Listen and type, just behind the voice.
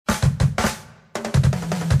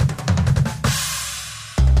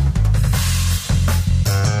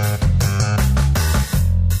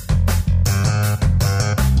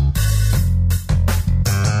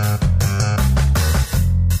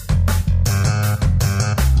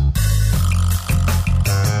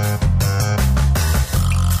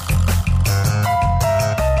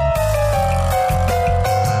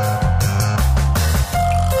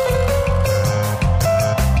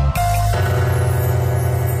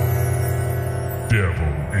devil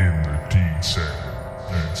in the detail.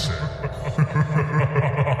 That's it.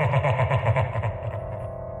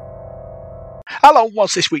 Hello,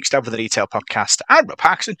 what's this week's Devil in the Detail podcast? I'm Rob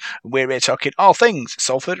Paxson, and we're here talking all things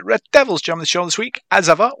Salford Red Devils. Joining the show this week, as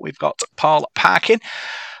ever, we've got Paul Parkin.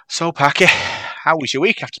 So, Parky, how was your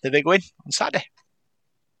week after the big win on Saturday?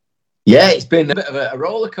 Yeah, it's been a bit of a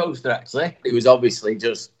roller coaster, actually. It was obviously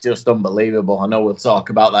just unbelievable. I know we'll talk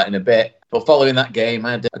about that in a bit. But following that game,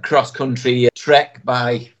 I had a cross-country trek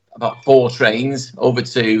by about 4 trains over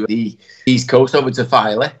to the East Coast, over to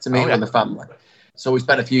Filey, to meet with the family. So we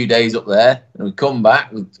spent a few days up there, and we come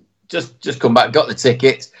back. We just come back, got the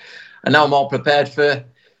tickets, and now I'm all prepared for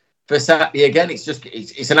Saturday again.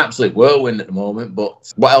 It's an absolute whirlwind at the moment.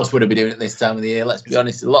 But what else would I be doing at this time of the year? Let's be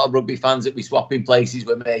honest. A lot of rugby fans that be swapping places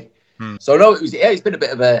with me. So no, it's been a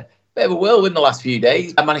bit of a whirlwind the last few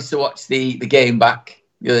days. I managed to watch the game back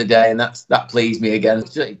the other day, and that pleased me again.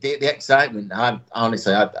 The excitement. I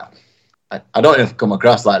don't know if I come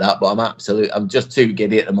across like that, but I'm just too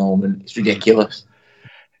giddy at the moment. It's ridiculous.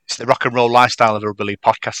 It's the rock and roll lifestyle of the Rugby League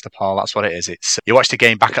podcaster, Paul. That's what it is. It's you watch the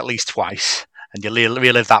game back at least twice, and you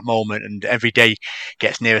relive that moment. And every day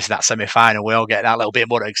gets nearer to that semi-final. We all get that little bit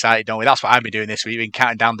more excited, don't we? That's what I've been doing this week. Been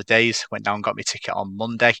counting down the days. Went down, got my ticket on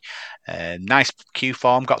Monday. Nice queue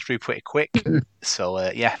form. Got through pretty quick.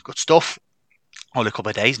 So yeah, good stuff. Only a couple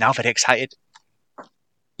of days now. Very excited.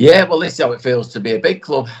 Yeah, well, this is how it feels to be a big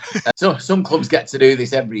club. So some clubs get to do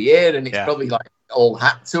this every year, and it's probably like all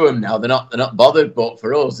hat to them now. They're not bothered. But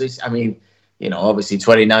for us, obviously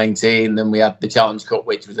 2019, then we had the Challenge Cup,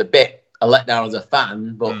 which was a bit a letdown as a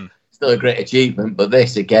fan, but still a great achievement. But I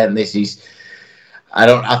think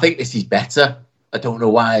this is better. I don't know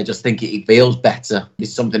why. I just think it feels better.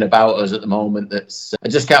 There's something about us at the moment that's I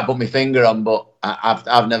just can't put my finger on. But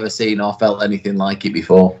I've never seen or felt anything like it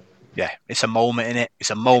before. Yeah, it's a moment in it.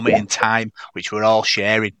 It's a moment in time which we're all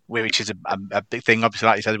sharing, which is a big thing. Obviously,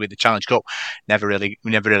 like you said, with the Challenge Cup, we never really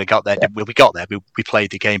got there. We got there. We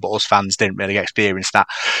played the game, but us fans didn't really experience that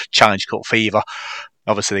Challenge Cup fever.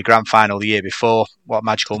 Obviously, the grand final the year before, what a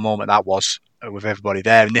magical moment that was with everybody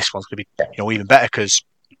there. And this one's going to be, even better because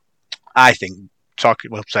I think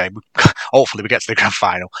hopefully we get to the grand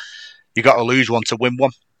final. You got to lose one to win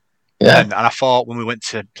one. Yeah. And I thought when we went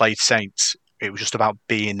to play Saints, it was just about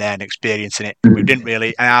being there and experiencing it. We didn't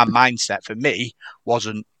really, and our mindset for me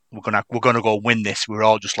wasn't we're gonna go win this. We were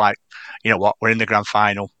all just like, you know what, we're in the grand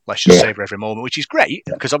final. Let's just savor every moment, which is great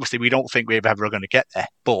because obviously we don't think we're ever going to get there,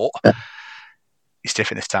 but it's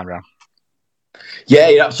different this time around. Yeah,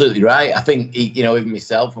 you're absolutely right. I think even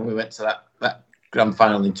myself when we went to that grand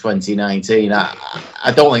final in 2019,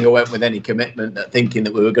 I don't think I went with any commitment thinking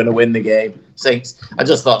that we were going to win the game. I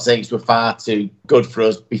just thought Saints were far too good for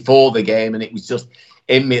us before the game, and it was just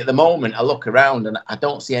in me at the moment. I look around and I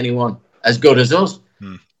don't see anyone as good as us.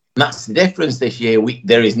 And that's the difference this year.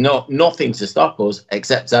 There is nothing to stop us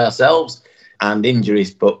except ourselves and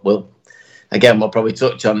injuries. But we'll probably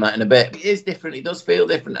touch on that in a bit. It is different. It does feel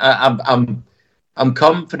different. I'm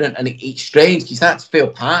confident, and it's strange. You start to feel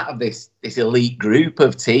part of this elite group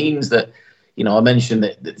of teams that, I mentioned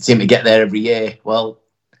that seem to get there every year. Well,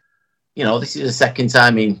 this is the second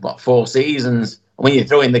time in 4 seasons. When you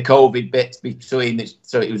throw in the COVID bits between,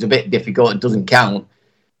 so it was a bit difficult. It doesn't count.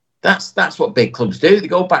 That's what big clubs do. They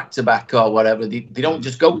go back to back or whatever. They don't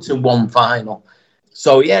just go to one final.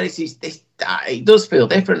 So yeah, it does feel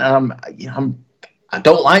different, and I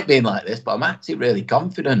don't like being like this, but I'm actually really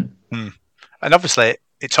confident. And obviously,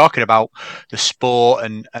 it's talking about the sport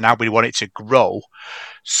and how we want it to grow.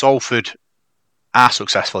 Salford are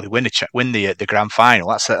successful. They win the grand final.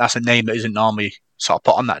 That's a name that isn't normally sort of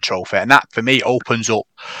put on that trophy. And that, for me, opens up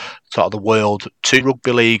sort of the world to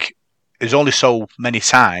rugby league. There's only so many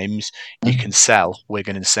times you can sell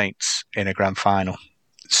Wigan and Saints in a grand final.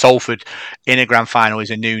 Salford in a grand final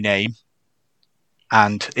is a new name.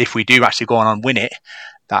 And if we do actually go on and win it,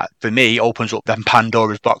 that, for me, opens up them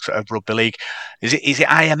Pandora's box of rugby league. Is it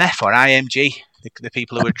IMF or IMG? The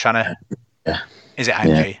people who are trying to... Yeah. Is it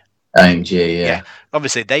IMG? Yeah. IMG, yeah.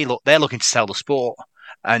 Obviously, they're looking to sell the sport,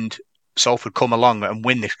 and Salford come along and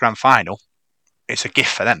win this grand final. It's a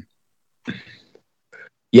gift for them.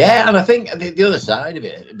 Yeah, and I think the other side of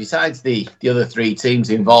it, besides the other 3 teams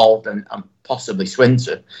involved and possibly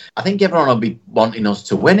Swinton, I think everyone will be wanting us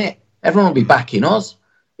to win it. Everyone will be backing us,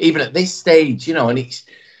 even at this stage, and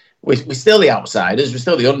we're still the outsiders, we're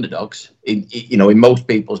still the underdogs in most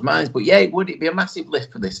people's minds. But yeah, it'd be a massive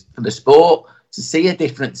lift for the sport to see a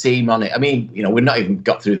different team on it. I mean, we've not even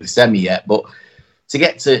got through the semi yet, but to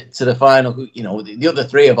get to the final, the other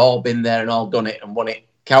 3 have all been there and all done it and won it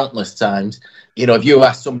countless times. If you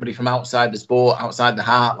ask somebody from outside the sport, outside the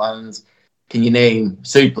heartlands, can you name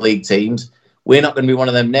Super League teams? We're not going to be one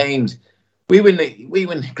of them names. We win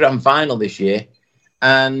the grand final this year,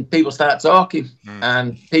 and people start talking,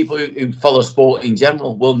 and people who follow sport in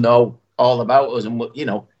general will know all about us, and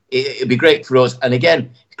it'd be great for us. And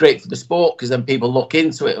again, it's great for the sport because then people look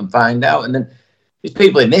into it and find out, and then there's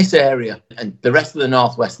people in this area and the rest of the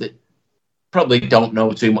Northwest that probably don't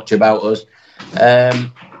know too much about us,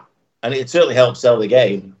 and it certainly helps sell the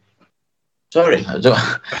game. Sorry,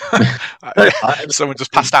 someone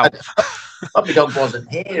just passed out. My dog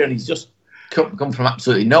wasn't here, and he's just come from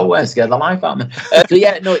absolutely nowhere, scared the life out of me.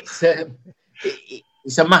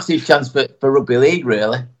 It's a massive chance for rugby league,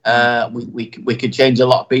 really. We could change a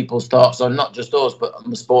lot of people's thoughts on not just us, but on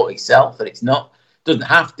the sport itself. That doesn't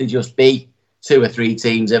have to just be 2 or 3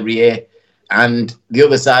 teams every year. And the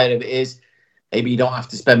other side of it is maybe you don't have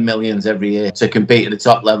to spend millions every year to compete at the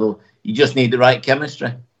top level. You just need the right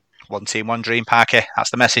chemistry. One team, one dream, Parky.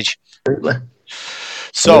 That's the message. Absolutely.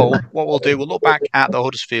 So what we'll do, we'll look back at the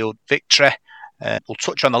Huddersfield victory. We'll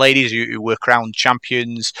touch on the ladies who were crowned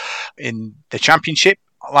champions in the championship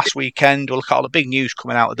last weekend. We'll look at all the big news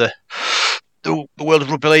coming out of the world of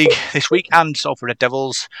rugby league this week, and Salford Red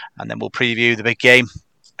Devils, and then we'll preview the big game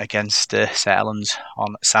against St Helens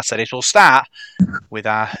on Saturday. So we'll start with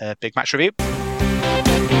our big match review.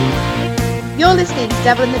 You're listening to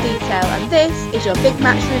Devil in the Detail, and this is your big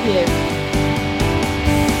match review.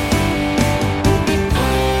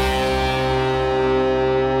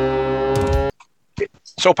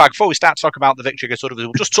 So, Pag, before we start to talk about the victory against Huddersfield,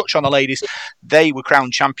 we'll just touch on the ladies. They were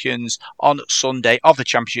crowned champions on Sunday of the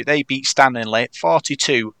championship. They beat Stanley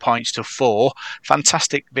 42 points to 4.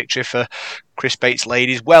 Fantastic victory for Chris Bates'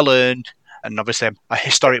 ladies. Well earned, and obviously a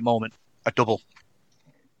historic moment, a double.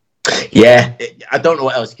 Yeah, I don't know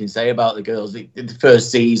what else you can say about the girls. The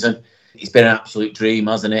first season, it's been an absolute dream,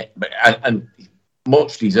 hasn't it? And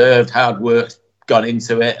much deserved, hard work's gone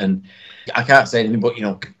into it, and I can't say anything but,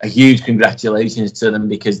 a huge congratulations to them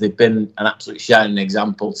because they've been an absolute shining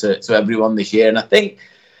example to everyone this year. And I think,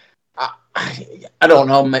 I don't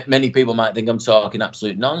know, many people might think I'm talking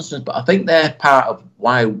absolute nonsense, but I think they're part of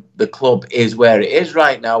why the club is where it is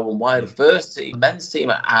right now and why the first team, men's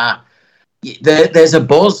team, there's a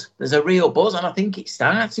buzz. There's a real buzz. And I think it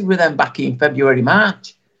started with them back in February,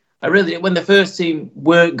 March. When the first team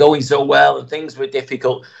weren't going so well and things were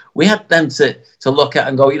difficult, we had them to look at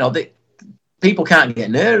and go, people can't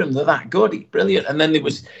get near them. They're that good. It's brilliant. And then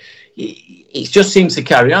it just seems to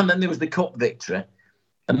carry on. Then there was the cup victory.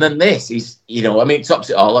 And then this is, it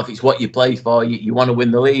tops it all off. It's what you play for. You want to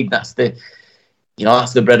win the league. That's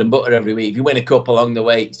that's the bread and butter every week. If you win a cup along the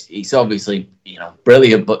way, it's obviously,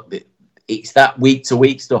 brilliant. But it's that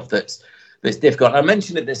week-to-week stuff that's difficult. I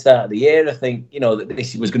mentioned at the start of the year, I think, that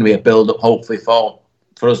this was going to be a build-up, hopefully, for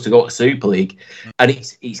us to go to Super League. And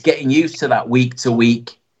it's getting used to that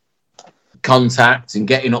week-to-week contact and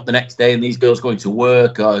getting up the next day and these girls going to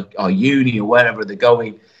work or uni or wherever they're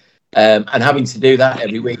going and having to do that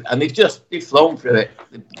every week. And they've flown through it.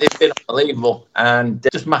 They've been unbelievable. And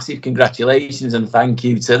just massive congratulations and thank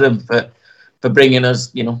you to them for bringing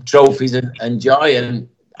us, trophies and joy. And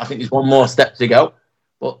I think there's one more step to go.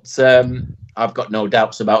 But I've got no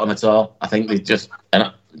doubts about them at all. I think they've just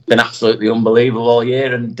been absolutely unbelievable all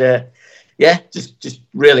year. And, just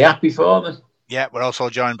really happy for them. Yeah, we're also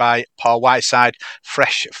joined by Paul Whiteside,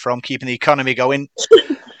 fresh from keeping the economy going.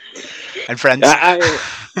 And friends.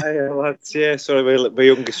 Lads, yeah, sorry, my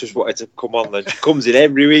youngest just wanted to come on then. She comes in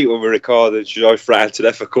every week when we record and she's always frightened to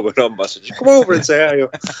death for coming on. But I said, just come over and say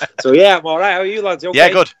hi. So, yeah, I'm all right. How are you, lads? You okay?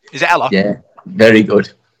 Yeah, good. Is it Ella? Yeah, very good.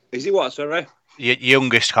 Is it what, sorry? Your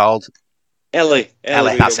youngest called? Ellie,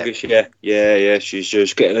 that's youngest, it. Yeah. She's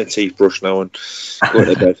just getting her teeth brushed now and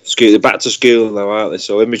going to bed. They're back to school now, aren't they?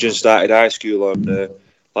 So Imogen started high school on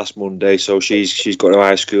last Monday, so she's got to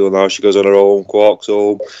high school now. She goes on her own, walks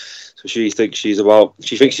home. So she thinks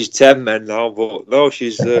she's 10 men now, but no,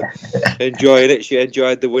 she's enjoying it. She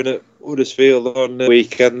enjoyed the win at Huddersfield on the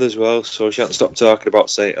weekend as well, so she hasn't stopped talking about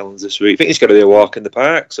St Helens this week. I think it's going to be a walk in the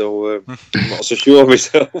park, so I'm not so sure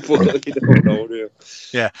myself, but you don't know, do you?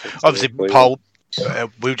 Yeah, obviously, Paul,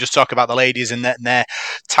 we were just talking about the ladies and their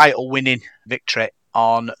title-winning victory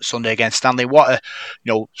on Sunday against Stanley. What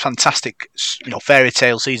a fantastic fairy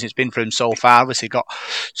tale season it's been for them so far. Obviously got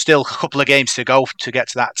still a couple of games to go to get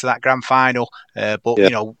to that grand final, but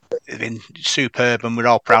they've been superb and we're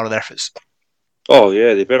all proud of their efforts. Oh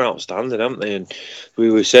yeah, they've been outstanding, haven't they? And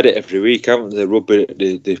we said it every week, haven't they? The rugby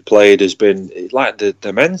they've played has been like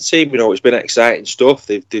the men's team. It's been exciting stuff.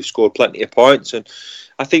 They've scored plenty of points, and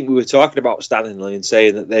I think we were talking about Stanley and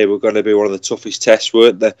saying that they were going to be one of the toughest tests,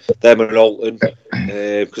 weren't they? Them and Alton,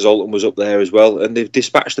 because Alton was up there as well, and they've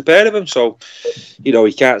dispatched the pair of them. So,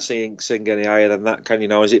 you can't sing any higher than that, can you?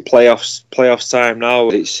 Now, is it playoffs time now?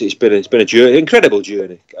 It's been a journey, incredible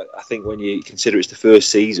journey. I think when you consider it's the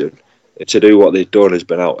first season, to do what they've done has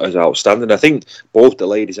been outstanding. I think both the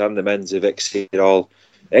ladies and the men's have exceeded all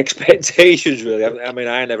expectations, really. I mean,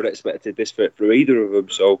 I never expected this for either of them,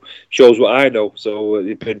 so shows what I know. So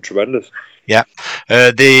they've been tremendous. Yeah.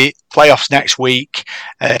 The playoffs next week,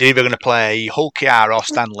 they're either going to play Hull KR or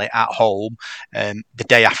Stanley at home the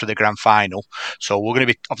day after the grand final. So we're going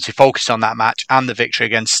to be obviously focused on that match and the victory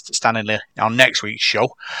against Stanley on next week's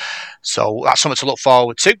show. So that's something to look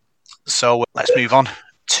forward to. So let's move on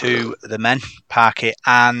to the men, Parky,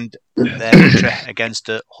 and their victory against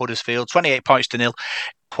Huddersfield, 28 points to 0.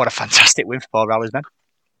 What a fantastic win for Paul Rowley's men.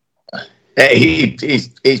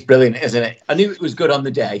 He's brilliant, isn't it? I knew it was good on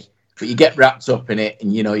the day, but you get wrapped up in it,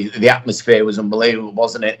 and the atmosphere was unbelievable,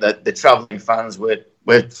 wasn't it? The travelling fans were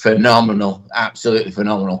phenomenal, absolutely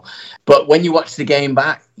phenomenal. But when you watch the game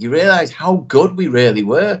back, you realise how good we really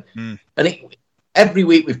were. And every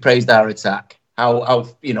week we've praised our attack, how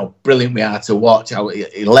brilliant we are to watch, how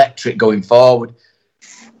electric going forward.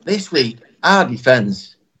 This week, our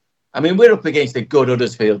defence. I mean, we're up against a good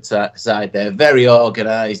Huddersfield side there, very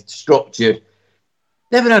organised, structured.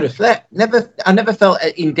 Never had a threat. I never felt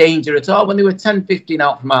in danger at all. When they were 10, 15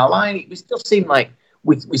 out from our line, it just seemed like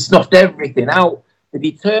we snuffed everything out. The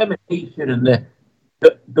determination and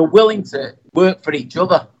the willing to work for each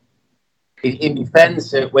other in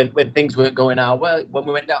defence when things weren't going our way. When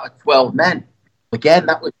we went down to 12 men, again,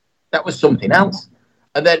 that was something else.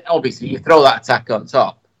 And then, obviously, you throw that attack on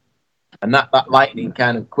top. And that lightning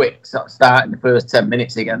kind of quick start in the first 10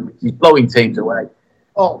 minutes again, which is blowing teams away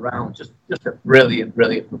all round. Just a brilliant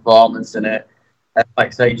performance, and like I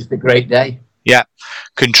say, just a great day. Yeah,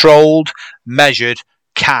 controlled, measured,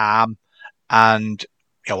 calm, and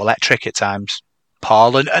electric at times,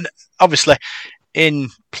 Paul. And obviously, in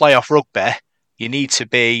playoff rugby, you need to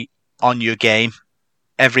be on your game.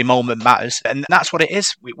 Every moment matters, and that's what it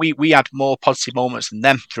is. We had more positive moments than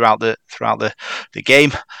them throughout the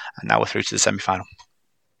game, and now we're through to the semi-final.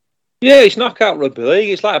 Yeah, it's knockout rugby league.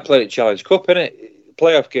 It's like playing Challenge Cup, isn't it?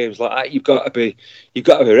 Playoff games like that, you've got to be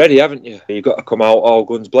ready, haven't you? You've got to come out all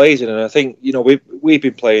guns blazing. And I think we've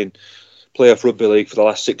been playing playoff rugby league for the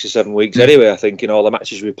last 6 or 7 weeks anyway. I think in all the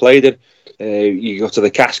matches we played in. You go to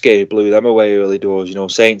the Cascade, blew them away early doors.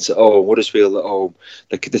 Saints at home, Huddersfield at home,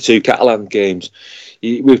 the two Catalan games.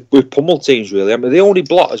 We've pummeled teams, really. I mean, the only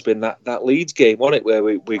blot has been that Leeds game, wasn't it, where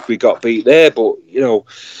we got beat there. But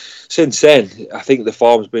since then, I think the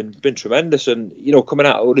form's been tremendous. And coming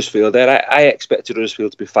out of Huddersfield, I expected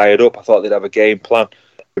Huddersfield to be fired up. I thought they'd have a game plan.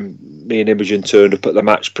 Me and Imogen turned up at the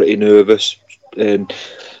match pretty nervous, and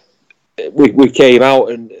we came out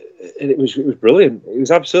and it was brilliant. It was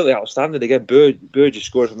absolutely outstanding. Again, Burgess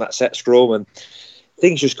scored from that set scrum, and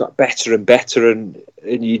things just got better and better, and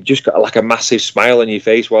you just got like a massive smile on your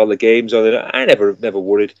face while the game's on. I never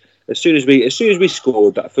worried. As soon as we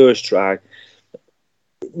scored that first try,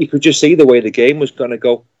 you could just see the way the game was going to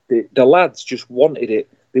go. The lads just wanted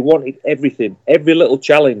it. They wanted everything, every little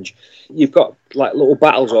challenge. You've got like little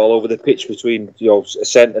battles all over the pitch between a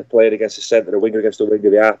centre playing against a centre, a winger against a winger,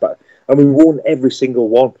 the halfback, and we won every single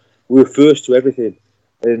one. We were first to everything,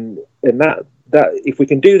 and that if we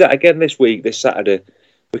can do that again this Saturday,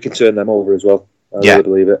 we can turn them over as well. I really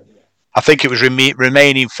believe it. I think it was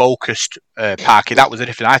remaining focused, Parky. That was the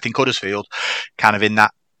difference. I think Huddersfield, kind of in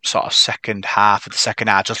that sort of second half of the second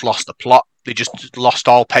half, just lost the plot. They just lost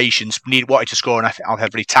all patience. Wanted to score on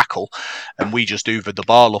every tackle, and we just hoovered the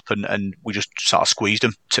ball up and we just sort of squeezed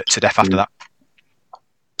them to death after that.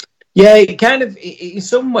 Yeah, it kind of, in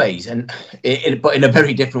some ways, but in a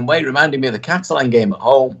very different way, reminded me of the Catalan game at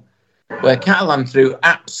home, where Catalan threw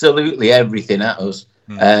absolutely everything at us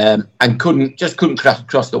and couldn't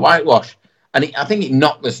cross the whitewash. And I think it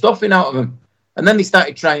knocked the stuffing out of them. And then they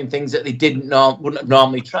started trying things that they wouldn't have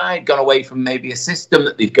normally tried, gone away from maybe a system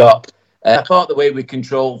that they've got. I thought the way we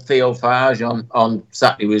controlled Theo Farge on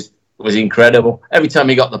Saturday was incredible. Every time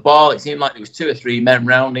he got the ball, it seemed like there was 2 or 3 men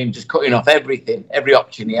round him, just cutting off everything, every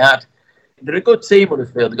option he had. They're a good team,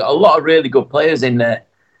 Huddersfield. They've got a lot of really good players in there.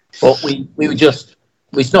 But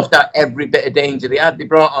we snuffed out every bit of danger they had. They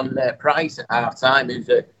brought on Price at half-time, who's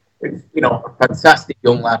a fantastic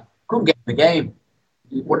young lad. Couldn't get in the game.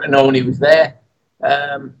 You wouldn't have known he was there.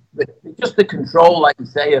 But just the control, like you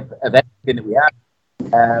say, of everything that we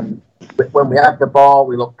had. When we had the ball,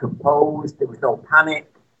 we looked composed. There was no panic.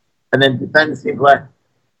 And then defensively,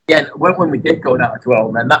 again, when we did go down to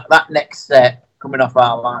 12, man, that next set, coming off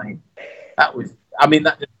our line. That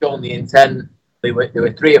just showed the intent. There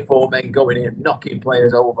were 3 or 4 men going in, knocking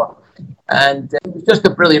players over. And it was just a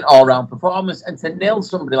brilliant all-round performance. And to nail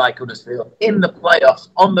somebody like Huddersfield in the playoffs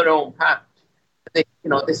on their own patch, at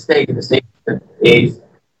this stage of the season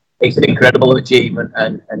it's an incredible achievement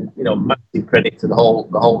and massive credit to the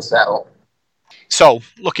whole setup. So,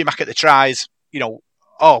 looking back at the tries,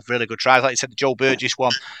 really good tries. Like you said, the Joe Burgess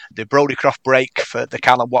one, the Brodie Croft break for the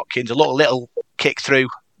Callum Watkins, a little kick through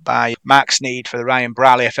by Mark Sneed for the Ryan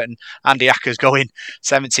Bradley effort, and Andy Ackers going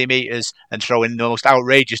 70 metres and throwing the most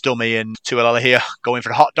outrageous dummy, and Tuilala here going for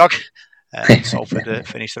a hot dog. Salford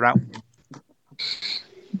finish the round.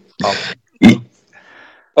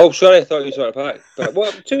 Oh, sorry, I thought you were talking about.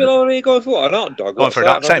 What, Tuilala are you going for? An hot dog? Going for a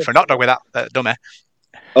hot dog with that dummy.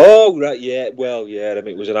 Oh, right, yeah. Well, yeah,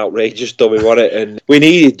 it was an outrageous dummy, wasn't it? And we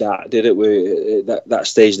needed that, didn't we, that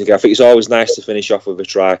stage in the game. I think it's always nice to finish off with a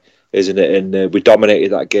try, isn't it? And we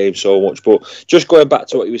dominated that game so much. But just going back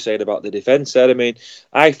to what you were saying about the defence there,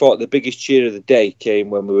 I thought the biggest cheer of the day came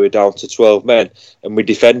when we were down to 12 men and we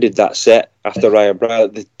defended that set after Ryan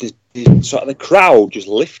Brown. The crowd just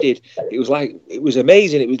lifted. It was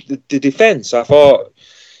amazing. It was the defence. I thought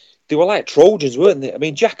they were like Trojans, weren't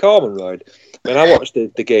they? Jack Ormonroyd, when I watched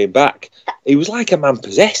the game back, he was like a man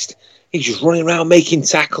possessed. He's just running around making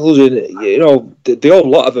tackles, and the whole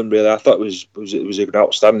lot of them really. I thought it was an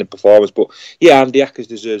outstanding performance. But yeah, Andy Ackers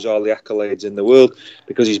deserves all the accolades in the world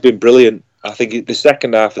because he's been brilliant. I think the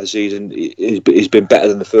second half of the season has been better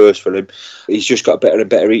than the first for him. He's just got better and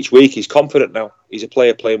better each week. He's confident now. He's a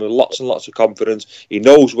player playing with lots and lots of confidence. He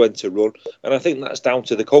knows when to run. And I think that's down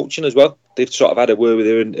to the coaching as well. They've sort of had a word with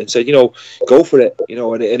him and said, go for it.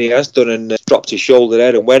 And he has done, and dropped his shoulder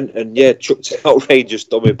there and went and, chucked an outrageous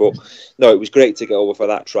dummy. But no, it was great to get over for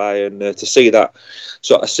that try and to see that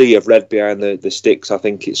sort of sea of red behind the sticks. I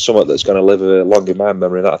think it's something that's going to live long in my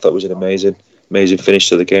memory. That I thought was an amazing finish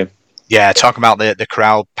to the game. Yeah, talking about the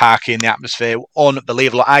crowd parking, the atmosphere,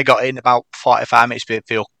 unbelievable. I got in about 45 minutes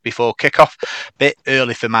before kickoff, bit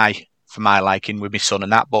early for my liking with my son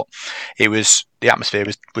and that, but the atmosphere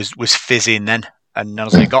was fizzing then. And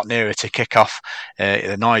as I got nearer to kickoff,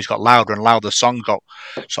 the noise got louder and louder. The song got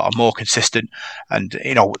sort of more consistent, and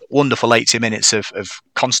wonderful 80 minutes of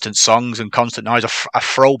constant songs and constant noise. A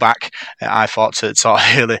throwback, I thought, to sort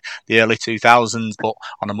of the early 2000s, but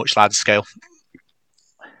on a much larger scale.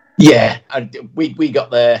 Yeah, we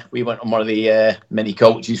got there. We went on one of the many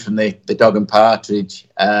coaches from the Dog and Partridge,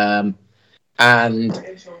 and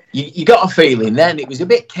you got a feeling then it was a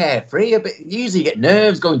bit carefree. Usually you get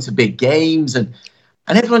nerves going to big games, and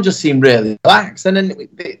everyone just seemed really relaxed. And then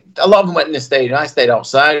a lot of them went in the stadium. I stayed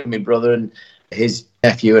outside with my brother and his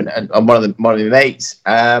nephew and one of my mates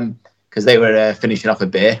because they were finishing off a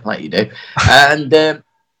beer like you do, and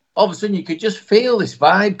all of a sudden you could just feel this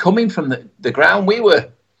vibe coming from the ground. We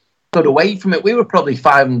were stood away from it. We were probably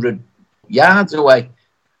 500 yards away.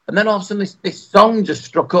 And then all of a sudden this song just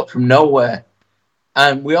struck up from nowhere.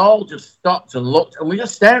 And we all just stopped and looked, and we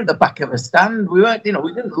just stared at the back of a stand. We weren't,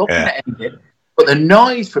 we didn't look at anything. But the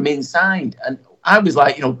noise from inside, and I was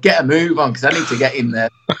like, get a move on because I need to get in there.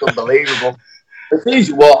 It's unbelievable. As soon as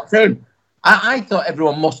you walked in, I thought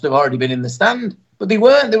everyone must have already been in the stand. But they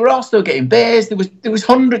weren't. They were all still getting beers. There was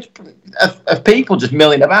hundreds of people just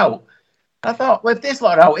milling about. I thought, well, if this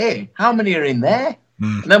lot are out here, how many are in there?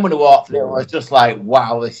 And then when I walked through, I was just like,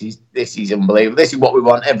 wow, this is unbelievable. This is what we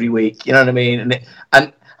want every week. You know what I mean?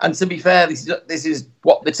 And to be fair, this is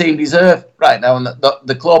what the team deserve right now, and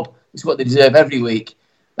the club is what they deserve every week.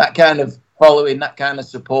 That kind of following, that kind of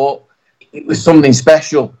support, it was something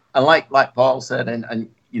special. And like Paul said, and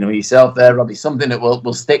yourself there, Robbie, something that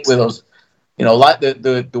will stick with us. Like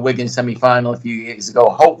the Wigan semi-final a few years ago.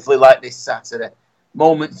 Hopefully, like this Saturday.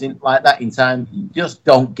 Moments like that in time you just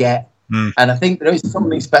don't get. And I think there is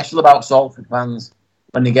something special about Salford fans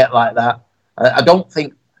when they get like that. I don't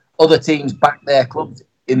think other teams back their clubs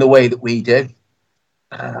in the way that we do.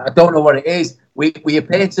 I don't know what it is. We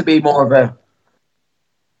appear to be more of a,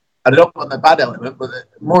 I don't want the bad element, but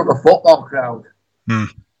more of a football crowd. And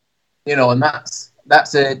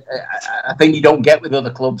that's a thing you don't get with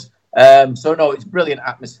other clubs. So no, it's brilliant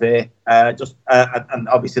atmosphere. And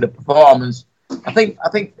obviously the performance. I think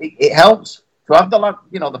it helps to have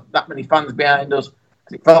that many fans behind us.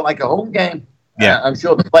 It felt like a home game. Yeah, I'm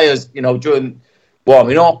sure the players, during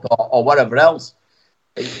warming up or whatever else,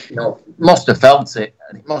 must have felt it,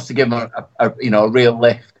 and it must have given them a real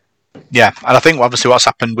lift. Yeah, and I think obviously what's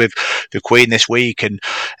happened with the Queen this week, and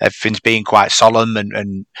everything's been quite solemn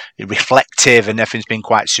and reflective, and everything's been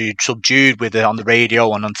quite subdued with it on the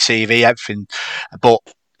radio and on TV, everything, but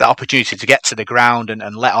that opportunity to get to the ground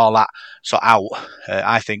and let all that sort out.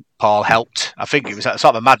 I think Paul helped. I think it was sort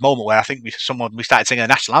of a mad moment where I think we started singing the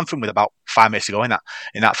national anthem with about 5 minutes to go in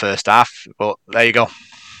that first half. But there you go.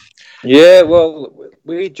 Yeah, well,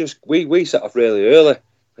 we set off really early.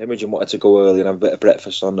 Imogen wanted to go early and have a bit of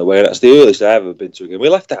breakfast on the way. That's the earliest I've ever been to a game. We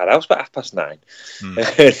left our house about 9:30.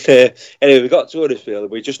 And, anyway, we got to Huddersfield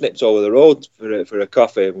and we just nipped over the road for a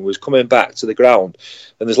coffee and we was coming back to the ground.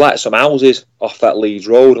 And there's like some houses off that Leeds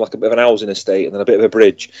Road, like a bit of an housing estate and then a bit of a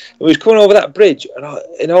bridge. And we was coming over that bridge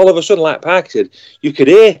and all of a sudden, like Parker said, you could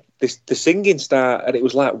hear the singing start and it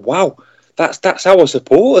was like, wow. That's our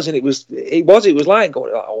supporters, and it was like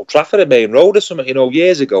going to Old Trafford and Main Road or something,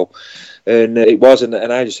 years ago, and it was, and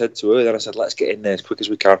I just said to her, then I said, let's get in there as quick as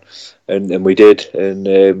we can, and we did, and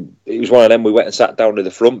it was one of them. We went and sat down to the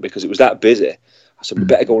front because it was that busy. I said we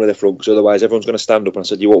better go to the front because otherwise everyone's going to stand up, and I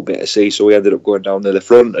said you won't be able to see, so we ended up going down to the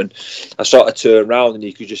front, and I sort of turned around and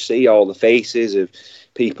you could just see all the faces of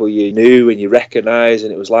people you knew and you recognise,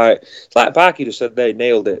 and it was like Barky just said, they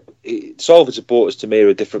nailed it. Salford supporters to me are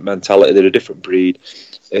a different mentality, they're a different breed.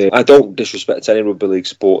 I don't disrespect any rugby league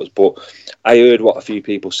supporters, but I heard what a few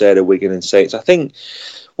people said of Wigan and Saints. I think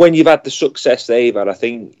when you've had the success they've had, I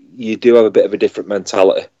think you do have a bit of a different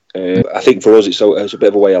mentality. I think for us it's a bit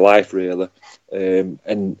of a way of life, really.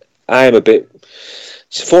 And I am a bit...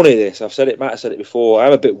 It's funny this, might have said it before,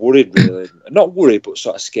 I'm a bit worried, really. Not worried, but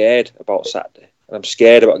sort of scared about Saturday. I'm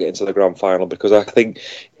scared about getting to the grand final because I think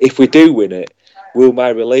if we do win it, will my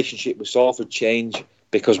relationship with Salford change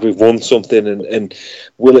because we've won something, and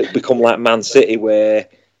will it become like Man City where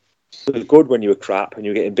it was good when you were crap and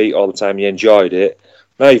you were getting beat all the time, you enjoyed it.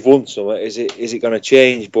 Now you've won something, is it going to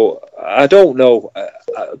change? But I don't know.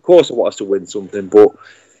 Of course I want us to win something, but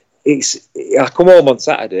I come home on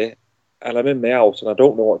Saturday and I'm in my house and I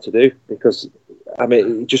don't know what to do because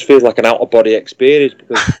it just feels like an out-of-body experience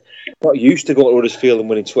because I'm not used to going to Huddersfield and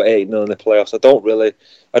winning 28-0 in the playoffs.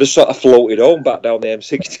 I just sort of floated home back down the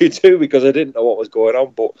M62 because I didn't know what was going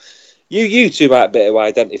on. But you two might better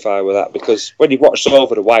identify with that because when you've watched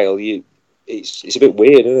Salford a while, it's a bit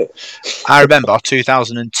weird, isn't it? I remember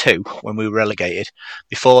 2002 when we were relegated.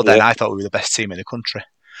 Before then, I thought we were the best team in the country.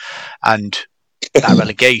 And that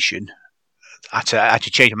relegation, I had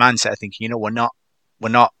to change my mindset, thinking, we're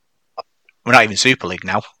not even Super League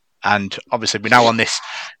now, and obviously we're now on this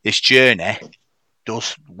journey.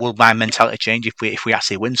 Will my mentality change if we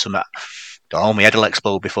actually win something? Don't know, my head will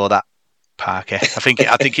explode before that, Parker. I think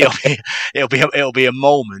it'll be a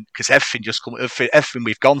moment because everything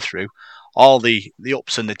we've gone through, all the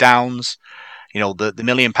ups and the downs, the £1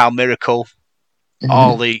 million miracle,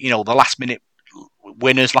 all the the last minute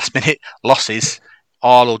winners, last minute losses,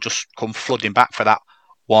 all will just come flooding back for that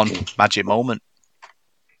one magic moment.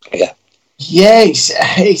 Yeah. Yeah,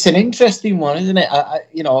 it's an interesting one, isn't it? I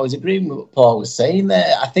was agreeing with what Paul was saying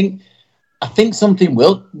there. I think something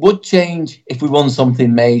would change if we won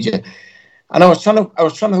something major. And I was trying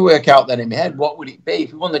to work out then in my head, what would it be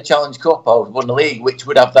if we won the Challenge Cup or if we won the league, which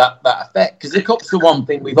would have that effect? Because the cup's the one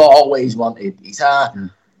thing we've always wanted. It's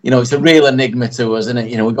it's a real enigma to us, isn't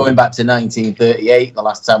it? We're going back to 1938, the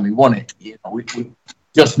last time we won it. We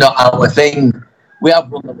just not our thing. We have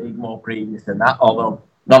won the league more previous than that, although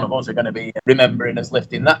none of us are going to be remembering us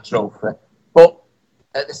lifting that trophy. But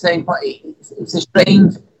at the same point, it's a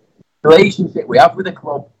strange relationship we have with the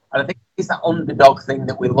club. And I think it's that underdog thing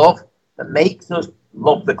that we love that makes us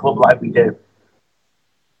love the club like we do.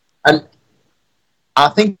 And I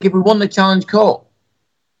think if we won the Challenge Cup,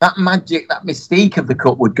 that magic, that mystique of the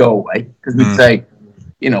cup would go away because we'd say,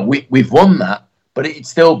 we've won that, but it'd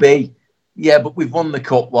still be, but we've won the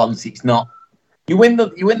cup once. It's not. You win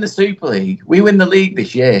the Super League. We win the league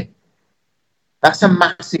this year. That's a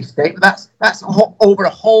massive statement. That's over a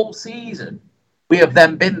whole season. We have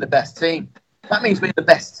then been the best team. That means we're the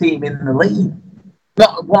best team in the league.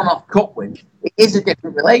 Not a one-off cup win. It is a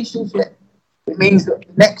different relationship. It means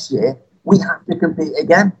that next year we have to compete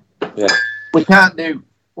again. Yeah. We can't do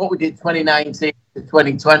what we did 2019 to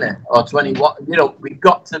 2020 or 21. We've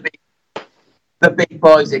got to be the big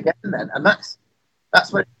boys again then, and that's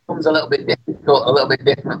where it becomes a little bit difficult, a little bit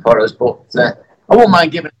different for us. But I won't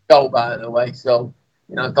mind giving it a go, by the way. So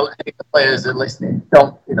if the players are listening,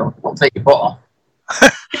 don't take your foot off.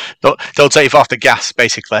 don't take off the gas,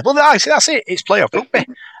 basically. Well, that's it. It's playoff rugby,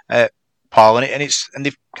 Paul, and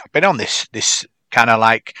they've been on this kind of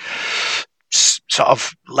like sort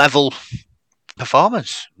of level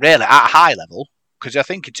performance, really at a high level. Because I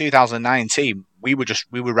think in 2019 we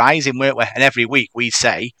were rising, weren't we? And every week we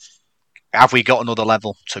say, have we got another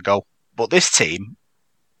level to go? But this team,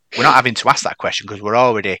 we're not having to ask that question because we're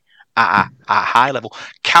already at a high level.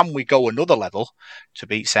 Can we go another level to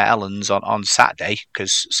beat St Helens on Saturday?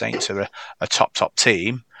 Because Saints are a top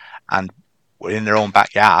team, and we're in their own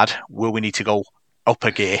backyard. Will we need to go up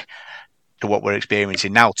a gear to what we're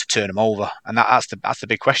experiencing now to turn them over? And that's the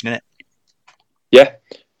big question, isn't it?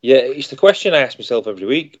 Yeah, it's the question I ask myself every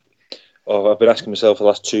week, or I've been asking myself for the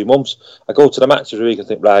last 2 months. I go to the match every week and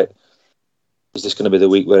think, right, is this going to be the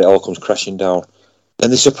week where it all comes crashing down?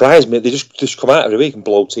 And they surprise me. They just come out every week and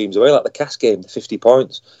blow teams away, like the Cass game, the 50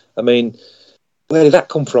 points. I mean, where did that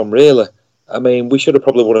come from, really? I mean, we should have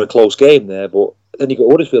probably won a close game there, but then you got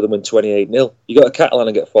Huddersfield and win 28-0. You got a Catalan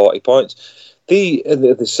and get 40 points.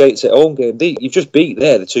 The Saints at home game, you've just beat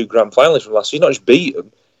the 2 grand finalists from last year. You've not just beat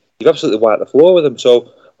them, you've absolutely wiped the floor with them.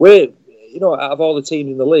 So we're, out of all the teams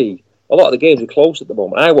in the league, a lot of the games are close at the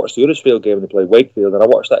moment. I watched the Huddersfield game when they played Wakefield, and I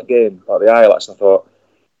watched that game, like the highlights, and I thought,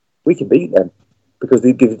 we can beat them. Because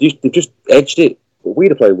they've just edged it. But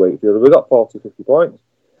we'd have played Wakefield and we got 40, 50 points.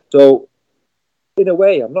 So, in a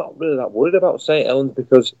way, I'm not really that worried about St Helens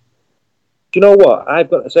because, do you know what?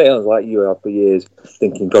 I've got to St Helens like you have for years,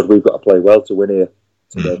 thinking, God, we've got to play well to win here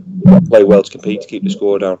today. We've got to play well to compete, to keep the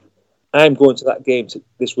score down. I'm going to that game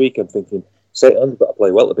this weekend thinking, St Helens have got to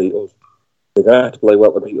play well to beat us. They're going to have to play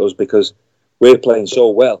well to beat us because we're playing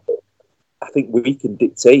so well. I think we can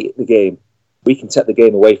dictate the game. We can take the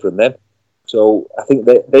game away from them. So I think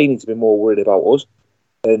they need to be more worried about us.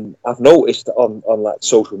 And I've noticed on like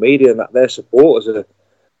social media and that their supporters are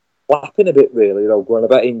flapping a bit, really, going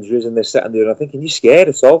about injuries and this, that, and the other. I'm thinking, you're scared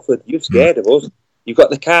of Salford. You're scared of us. You've got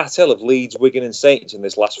the cartel of Leeds, Wigan, and Saints in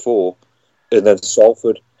this last 4, and then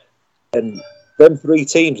Salford. And them 3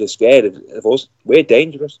 teams are scared of us. We're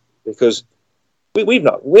dangerous because we're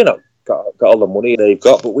not got all the money they've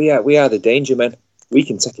got, but we are the danger men. We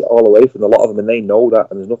can take it all away from a lot of them, and they know that,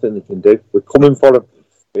 and there's nothing they can do. We're coming for them.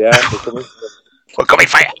 We're coming for them. We're coming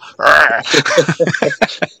for you.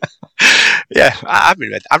 Yeah, I've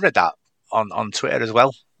read that on Twitter as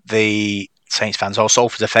well. The Saints fans are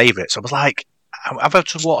Salford's a favourite. So I was like, I've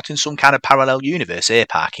just walked in some kind of parallel universe here,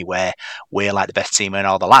 Parky, where we're like the best team in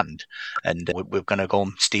all the land, and we're going to go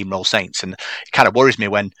and steamroll Saints. And it kind of worries me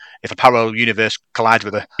if a parallel universe collides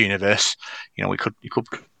with a universe, we could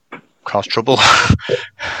cause trouble. I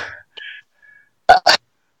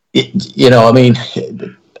mean,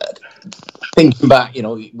 thinking back,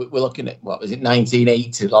 we're looking at, what was it,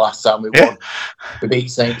 1980, the last time we won. We beat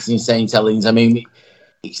Saints in St Helens. I mean,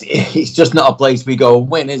 it's just not a place we go and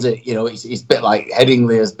win, is it? It's a bit like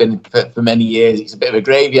Headingley has been for many years. It's a bit of a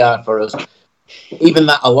graveyard for us. Even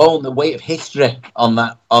that alone, the weight of history on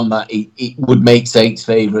that, it would make Saints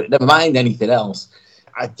favourite. Never mind anything else.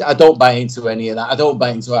 I don't buy into any of that. I don't buy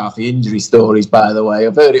into half the injury stories, by the way.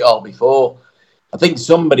 I've heard it all before. I think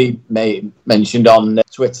somebody mentioned on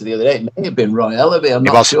Twitter the other day, it may have been Roy Ellaby, I'm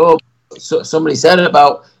not sure. So somebody said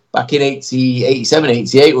about back in 87,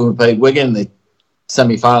 88, when we played Wigan in the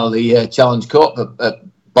semi-final of the Challenge Cup at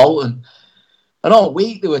Bolton. And all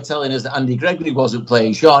week they were telling us that Andy Gregory wasn't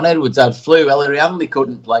playing. Sean Edwards had flu. Ellery Hanley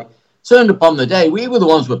couldn't play. Turned up on the day, we were the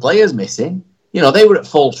ones with players missing. They were at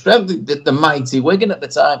full strength, the mighty Wigan at the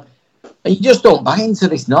time. And you just don't buy into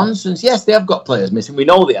this nonsense. Yes, they have got players missing. We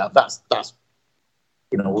know they have. That's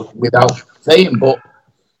without saying. But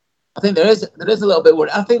I think there is a little bit of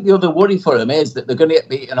worry. I think the other worry for them is that they're going to get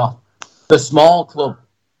beaten off the small club.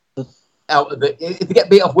 If they get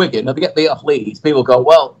beat off Wigan or they get beat off Leeds, people go,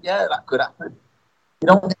 well, yeah, that could happen. You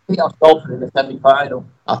don't get beat off Salford in the semi-final.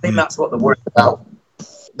 I think that's what they're worried about.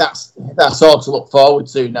 That's all to look forward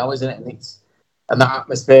to now, isn't it? And that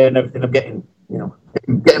atmosphere and everything. I'm getting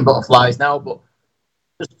butterflies now. But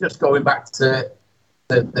just going back to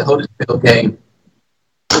the Huddersfield game,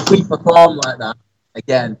 if we perform like that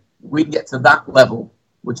again, we get to that level.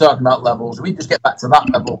 We're talking about levels. We just get back to that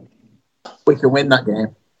level, we can win that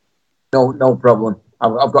game. No problem.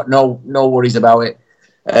 I've got no worries about it.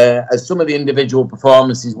 As some of the individual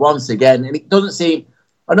performances, once again, and it doesn't seem.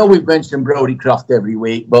 I know we've mentioned Brodie Croft every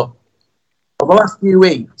week, but over the last few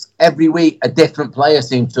weeks, every week a different player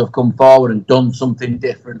seems to have come forward and done something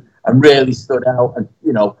different and really stood out. And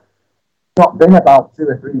not been about 2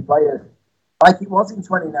 or 3 players like it was in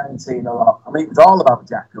 2019 a lot. I mean, it was all about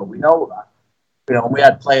Jacko. We know that. We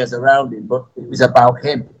had players around him, but it was about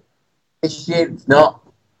him. This year, it's not.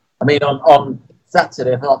 I mean, on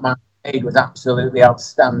Saturday, I thought Matt Aid was absolutely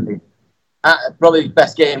outstanding. Probably his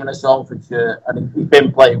best game in a Salford shirt, and he's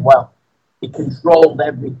been playing well. He controlled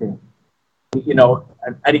everything, and he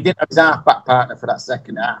didn't have his half-back partner for that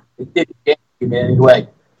second half. He did get him anyway.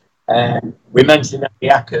 We mentioned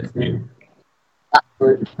Andy Ackers, who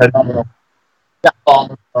absolutely phenomenal. That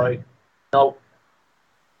form, the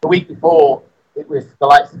week before, it was the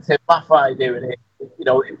likes of Tim Laffey doing it,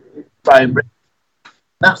 Brian Britt.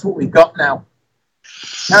 That's what we've got now.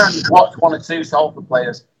 You can't just watch one or two Salford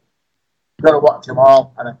players. You've got to watch them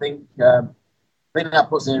all, and I think that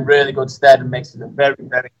puts it in really good stead and makes it a very,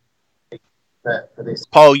 very for this.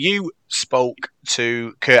 Paul, you spoke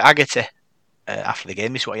to Kurt Haggerty after the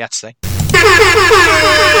game. This is what he had to say.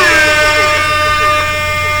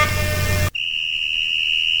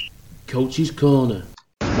 Coach's Corner.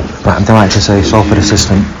 Right, I'm delighted to say Salford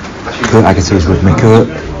assistant Kurt Haggerty is with me. Kurt,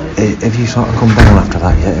 have you sort of come down after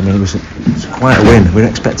that yet? I mean, it was quite a win. We were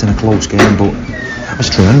expecting a close game, but that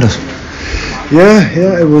was tremendous.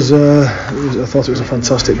 Yeah, it was. I thought it was a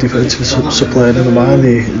fantastic defensive supply. Never mind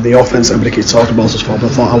the offense that everybody keeps talking about us for. But I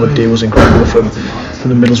thought our D was incredible from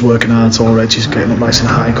the middles working hard to our edges, getting up nice and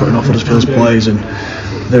high, cutting off Huddersfield's plays, and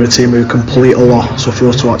they're a team who complete a lot. So for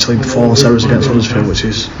us to actually force errors against Huddersfield, which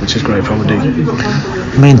is great for our D.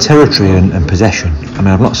 I mean, territory and possession. I mean,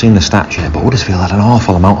 I've not seen the stats yet, but Huddersfield had an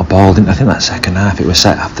awful amount of ball, didn't I? think that second half it was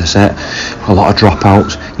set after set, a lot of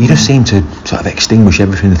dropouts. You just seem to sort of extinguish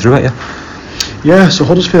everything they threw at you. Yeah, so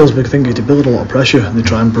Huddersfield's big thing is to build a lot of pressure and they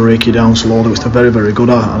try and break you down slowly, which they're very, very good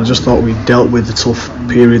at. And I just thought we dealt with the tough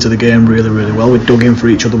periods of the game really, really well. We dug in for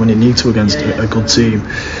each other when you need to against a good team,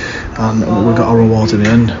 and we got our rewards in the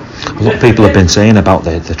end. A lot of people have been saying about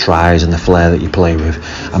the tries and the flair that you play with.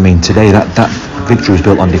 I mean, today that victory was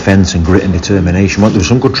built on defence and grit and determination. There were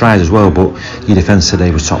some good tries as well, but your defence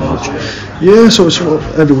today was top notch. Yeah, so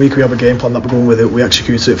every week we have a game plan that we're going with it. We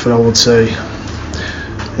execute it for, I would say,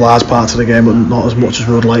 large parts of the game, but not as much as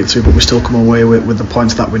we would like to, but we still come away with the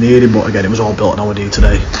points that we needed. But again, it was all built on our D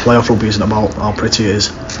today. Playoff rugby isn't about how pretty it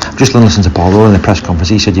is. Just listening to Paul Rowe in the press conference,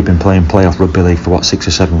 he said you've been playing playoff rugby league for 6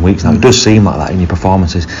 or 7 weeks now. It does seem like that in your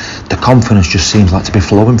performances. The confidence just seems like to be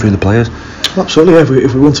flowing through the players. Absolutely, yeah.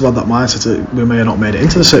 If we wouldn't have had that mindset, we may have not made it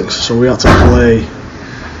into the six. So we had to play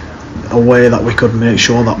a way that we could make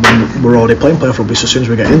sure that when we're already playing playoff rugby, so as soon as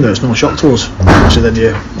we get in there, it's no shock to us. So then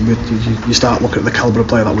you start looking at the calibre of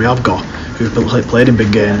player that we have got, who've played in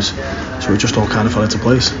big games. So it just all kind of fell into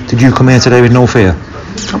place. Did you come here today with no fear?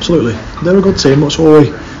 Absolutely, they're a good team. That's all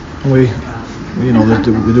we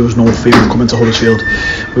there was no fear of coming to Huddersfield.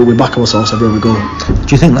 We back ourselves everywhere we go.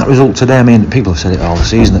 Do you think that result today, I mean, people have said it all the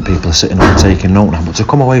season that people are sitting up and taking note now, but to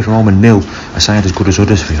come away from home and nil a side as good as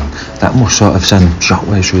Huddersfield, that must sort of send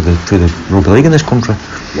shockwaves through the rugby league in this country.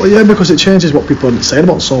 Well, yeah, because it changes what people are saying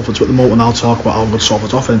about Salford. So at the moment now talk about how good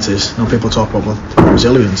Salford's offence is, and people talk about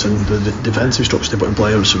resilience and the defensive structure they put in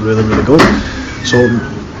play is really, really good. So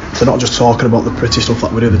they're not just talking about the pretty stuff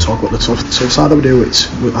that we do, they talk about the tough side that we do, which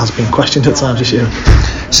has been questioned at times this year.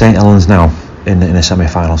 St Helens now in a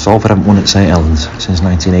semi-final. Salford haven't won at St Helens since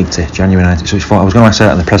 1980, January 1980. So it's I was going to say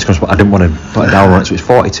that in the press conference, but I didn't want to put it down on it. So it's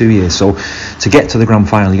 42 years. So to get to the grand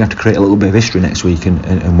final, you have to create a little bit of history next week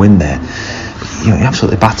and win there. You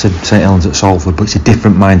absolutely battered St Helens at Salford, but it's a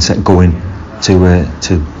different mindset going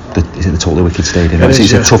to the Totally Wicked Stadium.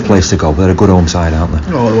 It's a tough place to go. They're a good home side, aren't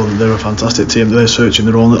they? Oh, well, they're a fantastic team. They're searching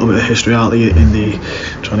their own little bit of history, aren't they, in the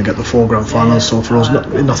trying to get the 4 grand finals. So for us,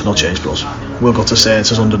 nothing will change for us. We'll go to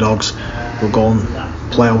Saints as underdogs. We'll go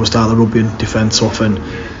and play our style of rugby and defend tough, and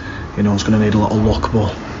it's going to need a lot of luck, but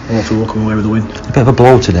hopefully we'll come away with the win. A bit of a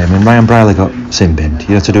blow today. I mean, Ryan Brierley got sin-binned.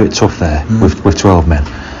 You had to do it tough there with 12 men.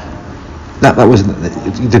 That was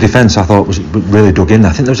the defence. I thought was really dug in. I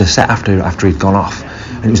think there was a set after he'd gone off,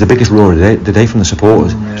 and it was the biggest roar of the day from the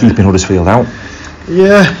supporters, keeping Huddersfield out.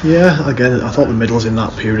 Yeah. Again, I thought the middles in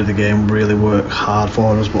that period of the game really worked hard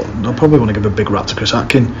for us, but I probably want to give a big rap to Chris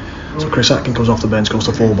Atkin. So Chris Atkin comes off the bench, goes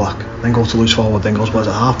to full back, then goes to loose forward, then goes as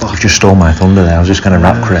a half back. You've just stole my thunder there. I was just going to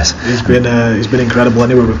rap Chris. He's been incredible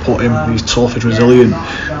anywhere we've put him. He's tough, he's resilient,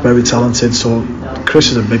 very talented. So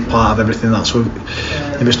Chris is a big part of everything. So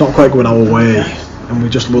if it's not quite going our way, and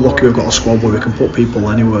we're lucky we've got a squad where we can put people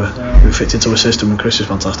anywhere who fit into a system, and Chris is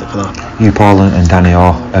fantastic for that. You, Paul and Danny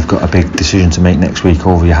Orr have got a big decision to make next week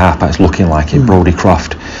over your half back. It's looking like it. Brodie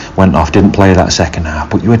Croft went off, didn't play that second half,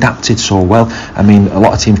 but you adapted so well. I mean, a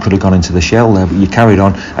lot of teams could have gone into the shell there, but you carried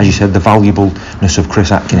on. As you said, the valuableness of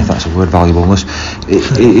Chris Atkin, if that's a word, valuableness,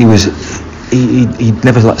 he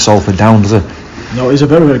never let Salford down, does he? No, he's a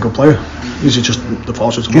very, very good player. He's just the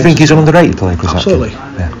fortune. Do you think he's an underrated player, Chris Absolutely.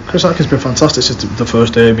 Atkin? Yeah. Chris Atkin's been fantastic since the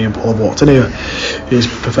first day me and Paul walked in here. He's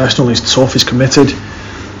professional, he's tough, he's committed.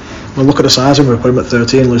 Well, look at the size of him, we put him at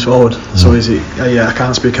 13 loose forward. So I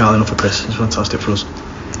can't speak highly enough for Chris. He's fantastic for us.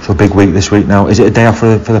 So a big week this week now. Is it a day off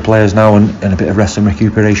for the players now and a bit of rest and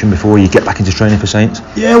recuperation before you get back into training for Saints?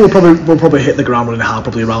 Yeah, we'll probably hit the ground running hard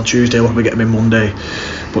probably around Tuesday when we get them in Monday.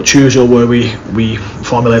 But Tuesday where we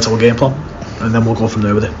formulate our game plan. and then we'll go from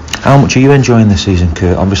there with it. How much are you enjoying this season,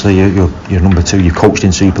 Kurt? Obviously you're number 2, you've coached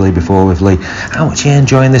in Super League before with Lee. How much are you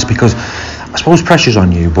enjoying this? Because I suppose pressure's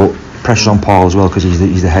on you, but pressure's on Paul as well, because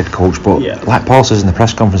he's the head coach. But like Paul says in the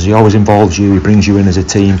press conference, he always involves you, he brings you in as a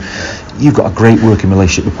team. You've got a great working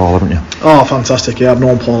relationship with Paul, haven't you? Oh, fantastic! Yeah, I've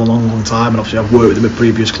known Paul a long time, and obviously I've worked with him at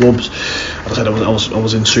previous clubs. As I said, I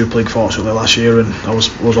was in Super League fortunately last year, and I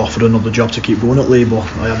was offered another job to keep going at Lee, but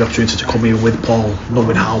I had the opportunity to come here with Paul,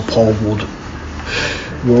 knowing how Paul would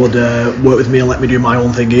work with me and let me do my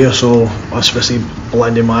own thing here. So especially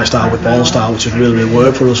blending my style with Paul's style, which has really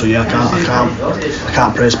worked for us. So yeah, I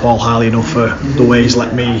can't praise Paul highly enough for the way he's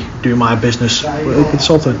let me do my business with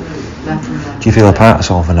Salford. Do you feel a part of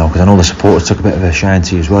Salford now? Because I know the supporters took a bit of a shine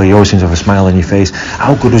to you as well. You always seem to have a smile on your face.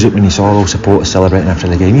 How good was it when you saw those supporters celebrating after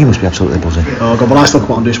the game? You must be absolutely buzzing. Oh God, but I still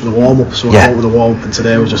come out and do this with a warm up. So I went with a warm up, and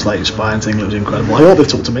today was just like a inspiring thing. It was incredible. I hope they've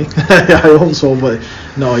took to me. I hope so, but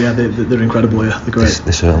no, yeah, they're incredible. Yeah, they're great.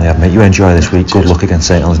 They certainly have, mate. You enjoy this week. Good luck against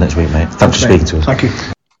St Helens next week, mate. Thanks for speaking to us. Thank you.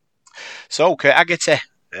 So, Kurt Haggerty,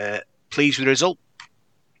 pleased with the result?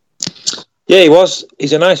 Yeah, he was.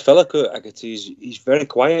 He's a nice fella, Kurt Haggerty. He's very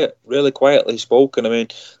quiet, really quietly spoken. I mean,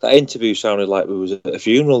 that interview sounded like we was at a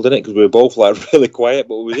funeral, didn't it? Because we were both like really quiet,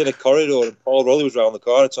 but we was in a corridor and Paul Rowley was round the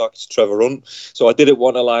corner talking to Trevor Hunt. So I didn't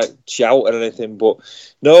want to like shout or anything, but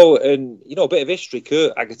no. And you know, a bit of history.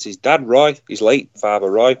 Kurt Haggerty's dad, Roy, his late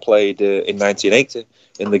father, Roy, played in 1980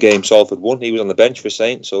 in the game Salford won. He was on the bench for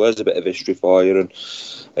Saints, so there's a bit of history for you.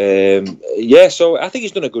 And yeah, so I think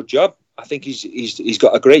he's done a good job. I think he's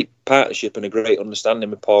got a great partnership and a great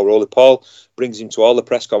understanding with Paul Rowley. Paul brings him to all the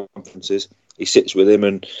press conferences. He sits with him,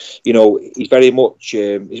 and you know he's very much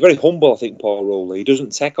he's very humble. I think Paul Rowley. He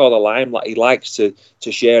doesn't take all the limelight. He likes to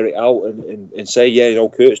share it out and say, yeah, you know,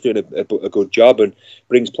 Kurt's doing a good job, and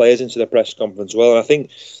brings players into the press conference as well. And I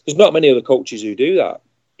think there's not many other coaches who do that.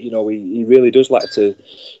 You know, he really does like to,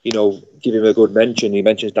 you know, give him a good mention. He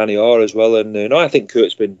mentions Danny Orr as well, and no, I think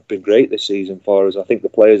Kurt's been great this season for us. I think the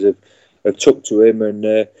players have took to him, and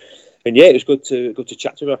yeah, it was good to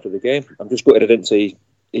chat to him after the game. I'm just gutted I didn't see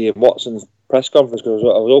Ian Watson's press conference, because I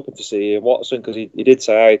was hoping to see Ian Watson, because he did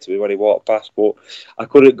say hi to me when he walked past, but I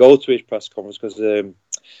couldn't go to his press conference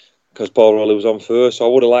because Paul Rowley was on first. So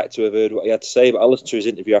I would have liked to have heard what he had to say, but I listened to his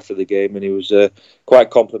interview after the game, and he was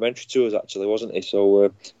quite complimentary to us, actually, wasn't he? So I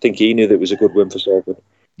think he knew that it was a good win for Salford.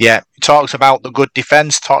 Yeah, he talked about the good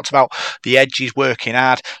defence, talked about the edges working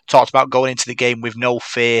hard, talked about going into the game with no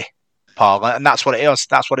fear, Paul, and that's what it is.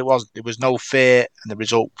 That's what it was. There was no fear, and the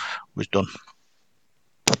result was done.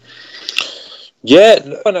 Yeah,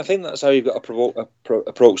 and I think that's how you've got to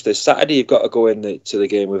approach this Saturday. You've got to go into the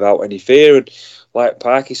game without any fear. And like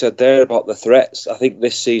Parky said there about the threats, I think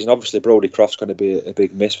this season, obviously Brodie Croft's going to be a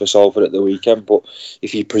big miss for Salford at the weekend. But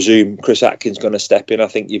if you presume Chris Atkins going to step in, I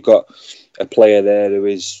think you've got a player there who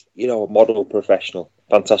is, you know, a model professional,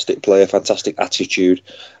 fantastic player, fantastic attitude,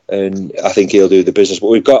 and I think he'll do the business. But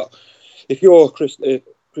we've got, if you're Christian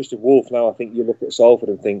Wolf now, I think you look at Salford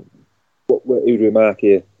and think, who do we mark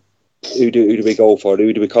here? Who do we go for?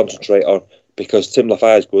 Who do we concentrate on? Because Tim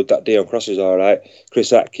Lafire's good, that Dion Cross is all right,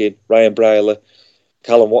 Chris Atkin, Ryan Brierley,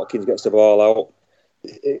 Callum Watkins gets the ball out.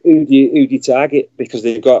 Who do you target? Because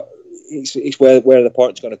they've got, it's where the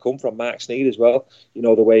point's going to come from. Mark Sneed as well. You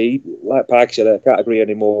know, the way he, like Parky said, I can't agree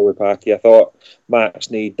anymore with Parky. I thought Mark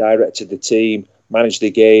Sneed directed the team, managed the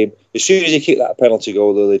game. As soon as he kicked that penalty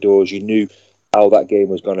goal the other doors, you knew how that game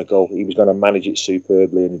was going to go. He was going to manage it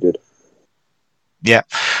superbly, and he did. Yeah.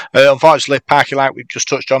 Unfortunately, Parky, like we've just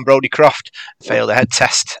touched on, Brodie Croft failed a head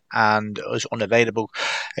test and was unavailable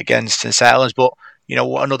against St Helens. But, you know,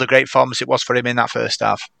 what another great performance it was for him in that first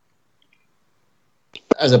half.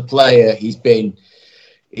 As a player, he's been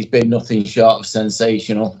nothing short of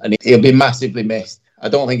sensational, and he'll be massively missed. I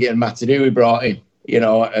don't think it mattered who we brought in, you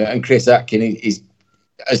know, and Chris Atkin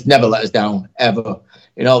has never let us down, ever.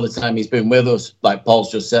 In all the time he's been with us, like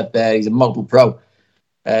Paul's just said there, he's a model pro.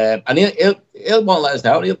 And he'll won't let us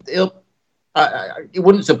down. It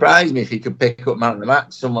wouldn't surprise me if he could pick up man of the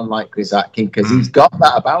match, someone like Chris Atkin, because he's got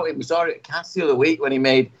that about him. We saw it at Cass the other week when he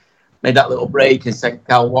made that little break and sent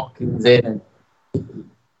Cal Watkins in, and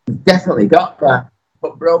he's definitely got that.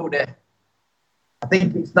 But Brodie, I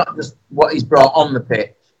think it's not just what he's brought on the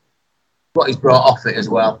pitch, what he's brought off it as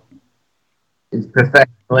well. His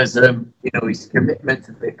professionalism, you know, his commitment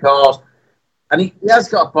to the cause, and he has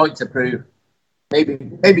got a point to prove.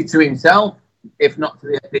 Maybe to himself, if not to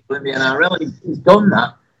the people in the NRL. He's done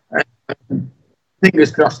that.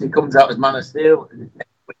 Fingers crossed he comes out as Man of Steel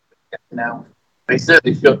now. He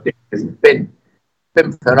certainly should, because he's been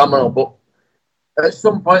phenomenal. But at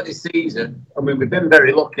some point this season, I mean, we've been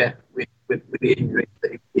very lucky with the injuries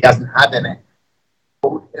that he hasn't had any.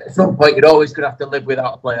 But at some point, you're always going to have to live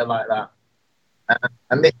without a player like that.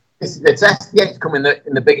 And this is the test. Yeah, it's come in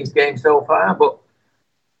the biggest game so far, but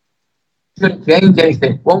shouldn't change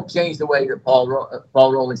anything. Won't change the way that Paul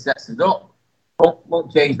Rowley sets us up.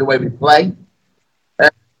 Won't change the way we play.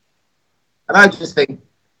 And I just think,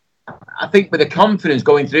 with the confidence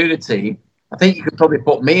going through the team, I think you could probably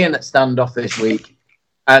put me in at standoff this week,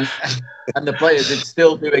 and the players would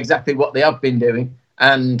still do exactly what they have been doing,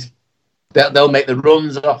 and they'll make the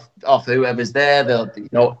runs off whoever's there.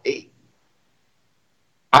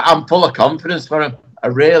 I'm full of confidence for them. I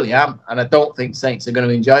really am, and I don't think Saints are going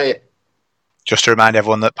to enjoy it. Just to remind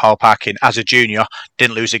everyone that Paul Parkin, as a junior,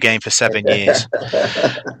 didn't lose a game for 7 years.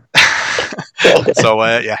 So,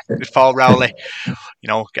 Paul Rowley,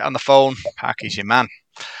 get on the phone. Parky's your man.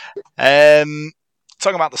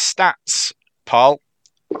 Talking about the stats, Paul.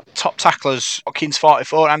 Top tacklers, Watkins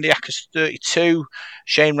 44, Andy Ackers 32,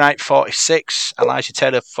 Shane Wright 46, Elijah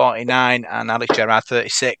Taylor 49, and Alex Gerrard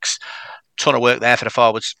 36. Ton of work there for the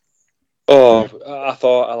forwards. Oh, I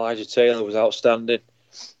thought Elijah Taylor was outstanding.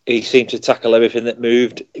 He seemed to tackle everything that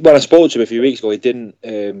moved. When I spoke to him a few weeks ago, he didn't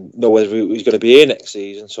know whether he was going to be here next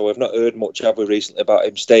season, so we've not heard much, have we, recently about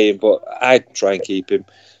him staying, but I'd try and keep him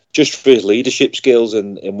just for his leadership skills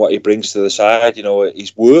and what he brings to the side.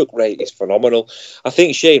 His work rate is phenomenal. I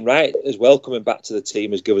think Shane Wright as well, coming back to the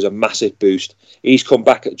team, has given us a massive boost. He's come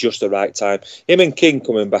back at just the right time. Him and King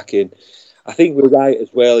coming back in. I think we're right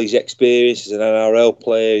as well. He's experienced. He's an NRL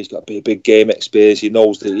player. He's got a big game experience. He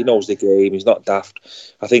knows the game. He's not daft.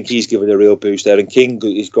 I think he's given a real boost there. And King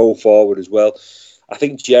is goal forward as well. I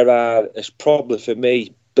think Gerrard has probably, for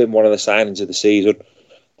me, been one of the signings of the season.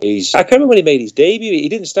 I can't remember when he made his debut. He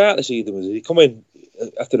didn't start the season. Was he come in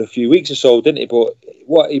after a few weeks or so, didn't he? But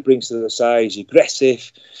what he brings to the side, he's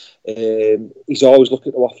aggressive. He's always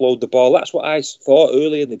looking to offload the ball. That's what I thought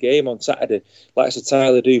early in the game on Saturday. Like I said,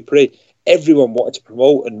 Tyler Dupree. Everyone wanted to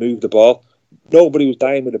promote and move the ball. Nobody was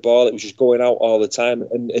dying with the ball. It was just going out all the time.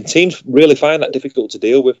 And teams really find that difficult to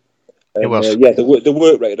deal with. It was. The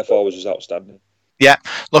work rate of the forwards was outstanding. Yeah,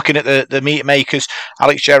 looking at the meter makers,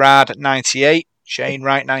 Alex Gerrard 98, Shane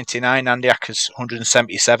Wright 99, Andy Ackers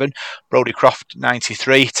 177, Brodie Croft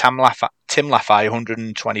 93, Tim Laffey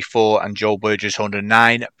 124, and Joe Burgess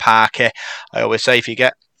 109. Parker, I always say if you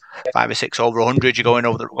get 5 or 6 over 100, you're going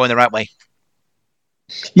the right way.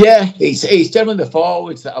 Yeah, it's generally the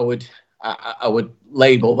forwards that I would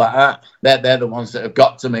label that at. They're the ones that have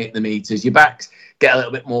got to make the meters. Your backs get a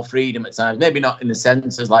little bit more freedom at times. Maybe not in the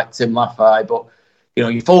centres like Tim Laffey, but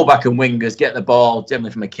your fullback and wingers get the ball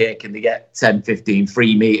generally from a kick and they get 10, 15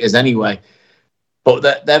 free meters anyway.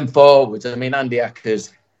 But them forwards, Andy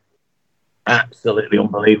Ackers, absolutely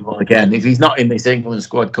unbelievable again. If he's not in this England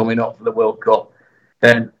squad coming up for the World Cup,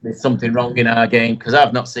 then there's something wrong in our game, because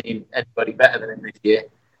I've not seen anybody better than him this year.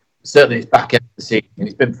 Certainly his back end of the season,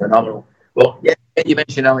 he's been phenomenal. But yeah, you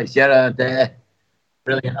mentioned Alex Gerrard there.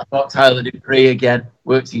 Brilliant. I thought Tyler Dupree again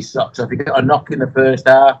worked his socks off. He got a knock in the first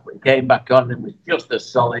half, but he came back on and was just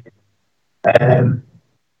as solid. I'm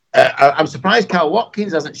surprised Carl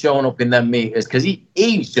Watkins hasn't shown up in them meters, because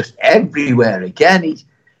he's just everywhere again.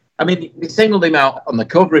 They singled him out on the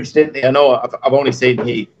coverage, didn't they? I know I've only seen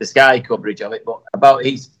the Sky coverage of it, but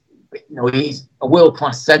he's a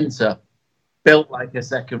world-class centre, built like a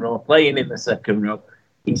second row, playing in the second row.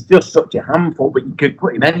 He's just such a handful, but you could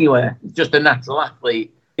put him anywhere. He's just a natural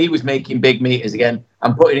athlete. He was making big meters again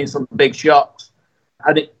and putting in some big shots.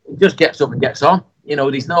 And it just gets up and gets on.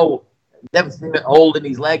 There's never seen it holding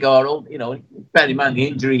his leg or, bear in mind the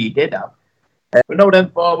injury he did have. But no,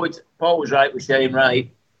 them forwards, Paul was right with Shane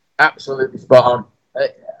Wright. Absolutely spot on.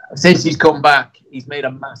 Since he's come back, he's made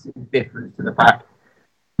a massive difference to the pack.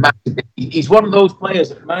 He's one of those players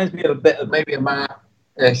that reminds me of a bit of maybe a Mark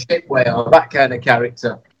Shipway or that kind of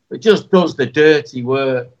character, that just does the dirty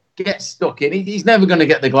work, gets stuck in. He's never going to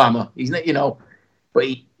get the glamour. He's but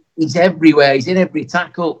he's everywhere. He's in every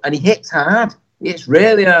tackle, and he hits hard. He hits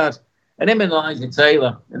really hard. And him and Elijah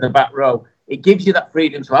Taylor in the back row, it gives you that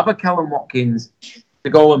freedom to have a Callum Watkins to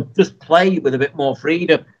go and just play with a bit more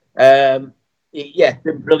freedom. It's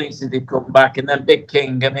been brilliant since they've come back. And then Big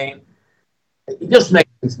King, he just makes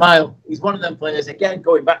me smile. He's one of them players, again,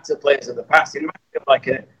 going back to players of the past. He reminds me of like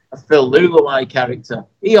a Phil Lulawai character.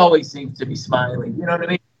 He always seems to be smiling. You know what I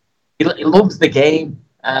mean? He loves the game.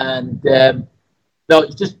 And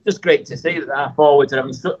it's just great to see that our forwards are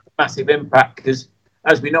having such a massive impact, because,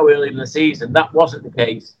 as we know, earlier in the season, that wasn't the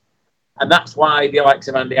case. And that's why the likes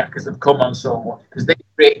of Andy Ackers have come on so much, because they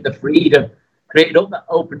created the freedom,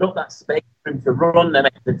 opened up that space for him to run them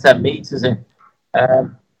extra 10 metres in.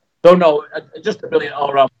 Just a brilliant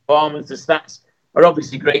all-round performance. The stats are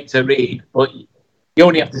obviously great to read, but You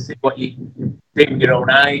only have to see what you see with your own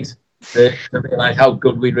eyes to realise how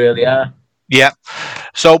good we really are. Yeah.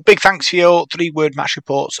 So big thanks for your 3-word match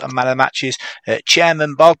reports and man of the matches.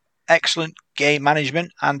 Chairman Bob, excellent game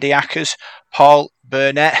management. Andy Ackers, Paul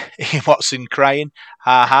Burnett, Ian Watson crying,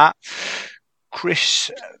 ha.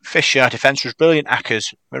 Chris Fisher, defence was brilliant.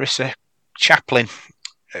 Ackers, Marissa Chaplin,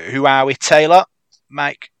 who are we? Taylor,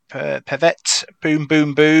 Mike Pevet, boom,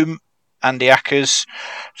 boom, boom. Andy Ackers,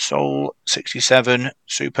 Soul 67,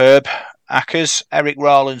 superb. Ackers, Eric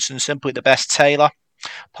Rawlinson, simply the best. Taylor,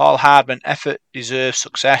 Paul Hardman, effort deserves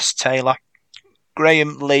success. Taylor,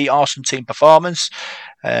 Graham Lee, awesome team performance.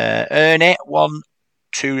 Ernie, 1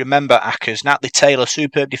 to remember. Ackers, Natalie Taylor,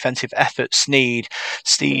 superb defensive effort. Sneed,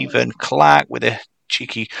 Stephen Clark with a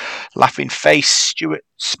cheeky laughing face. Stuart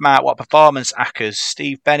Smart, what performance. Ackers,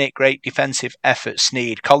 Steve Bennett, great defensive effort.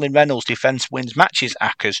 Sneed, Colin Reynolds, defence wins matches.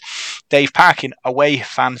 Ackers, Dave Parkin, away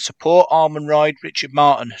fan support. Armand Royd, Richard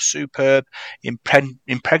Martin, superb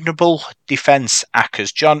impregnable defence.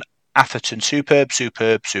 Ackers, John Atherton, superb.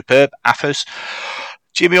 Affers,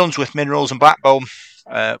 Jimmy Unsworth, minerals and backbone.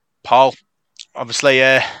 Paul, obviously,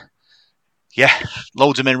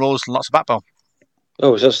 loads of minerals and lots of backbone.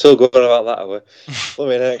 Oh, is that still going about that way?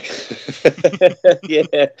 Heck.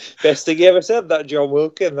 Yeah, best thing you ever said, that John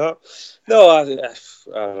Wilkin. That. No, I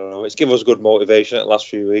don't know. It's given us good motivation the last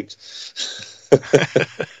few weeks.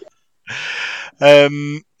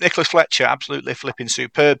 Nicholas Fletcher, absolutely flipping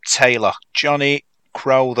superb. Taylor, Johnny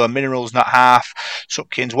Crowther, minerals not half.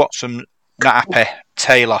 Supkins, Watson, not happy.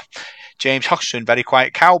 Taylor, James Hodgson, very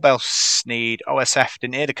quiet. Cowbell, Sneed, OSF,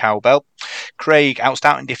 didn't hear the cowbell. Craig,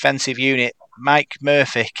 outstanding defensive unit. Mike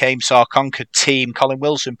Murphy, came, saw, conquered team. Colin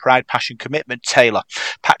Wilson, pride, passion, commitment. Taylor,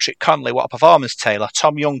 Patrick Conley, what a performance. Taylor,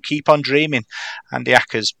 Tom Young, keep on dreaming. Andy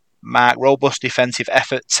Ackers, Mark, robust defensive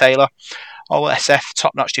effort. Taylor, OSF,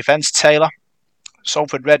 top-notch defence. Taylor,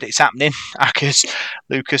 Salford Red, it's happening. Ackers,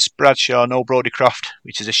 Lucas Bradshaw, no Brodie Croft,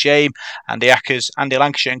 which is a shame. Andy Ackers, Andy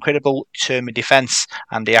Lancashire, incredible determined defence.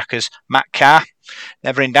 Andy Ackers, Matt Carr,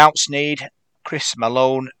 never in doubt. Sneed, Chris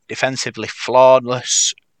Malone, defensively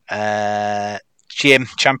flawless. Jim,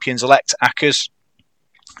 champions-elect. Ackers,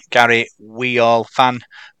 Gary, we all fan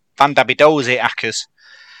Dabidozi. Ackers.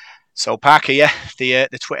 So Parker, the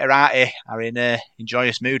Twitterati are in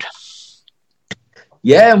joyous mood.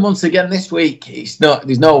 Yeah, and once again this week,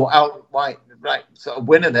 there's no outright right sort of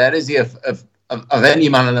winner there, is he? Of any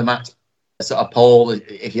man of the match sort of poll,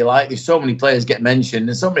 if you like. There's so many players get mentioned,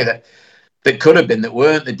 and so many that could have been that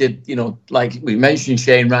weren't. That did, like we mentioned,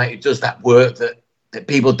 Shane Wright, it does that work that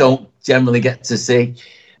people don't generally get to see.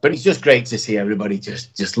 But it's just great to see everybody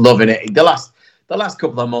just loving it. The last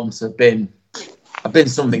couple of months have been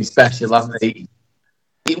something special, haven't they?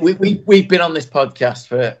 We've been on this podcast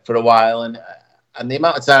for a while, and the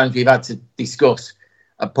amount of times we've had to discuss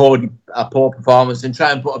a poor performance and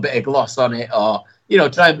try and put a bit of gloss on it, or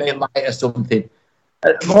try and make light of something.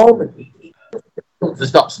 At the moment, it's difficult to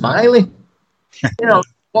stop smiling.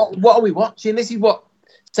 What are we watching? This is what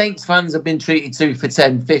Saints fans have been treated to for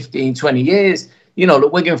 10, 15, 20 years. The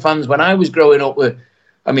Wigan fans, when I was growing up,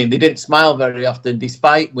 they didn't smile very often,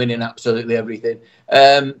 despite winning absolutely everything.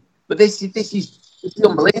 But this is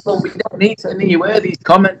unbelievable. We don't need to hear these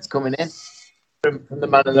comments coming in from the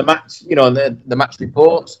man of the match, and the match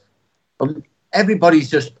reports. Everybody's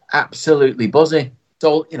just absolutely buzzing.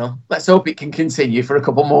 So, let's hope it can continue for a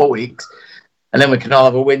couple more weeks, and then we can all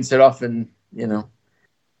have a winter off and,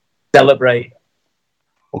 celebrate.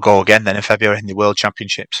 We'll go again then in February in the World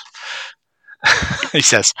Championships, he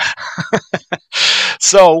says.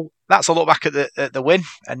 So that's a look back at the win,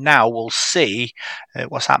 and now we'll see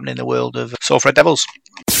what's happening in the world of Salford Red Devils.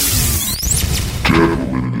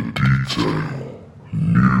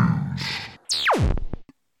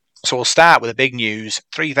 So we'll start with the big news.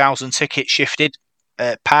 3,000 tickets shifted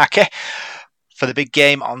at Parker for the big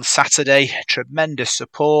game on Saturday. Tremendous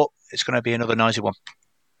support. It's going to be another noisy one.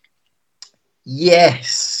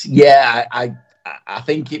 Yes, yeah, I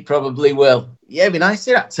think it probably will. Yeah, it'd be nice to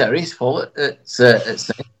see that terrace full at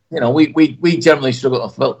we generally struggle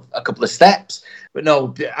to fill a couple of steps, but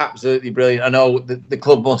no, absolutely brilliant. I know the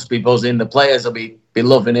club must be buzzing. The players will be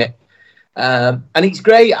loving it, and it's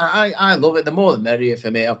great. I love it. The more the merrier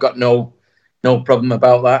for me. I've got no problem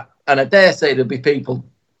about that. And I dare say there'll be people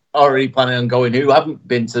already planning on going who haven't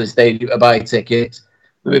been to the stadium to buy tickets.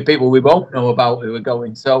 There'll be people we won't know about who are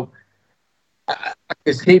going. So. I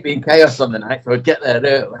could see it being chaos on the night, so I'd get there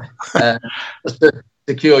early just to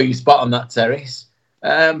secure your spot on that terrace.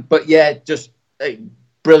 But yeah, just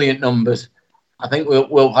brilliant numbers. I think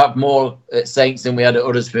we'll have more at Saints than we had at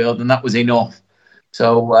Huddersfield, and that was enough.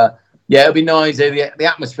 So yeah, it'll be noisy. The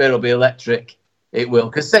atmosphere will be electric. it will.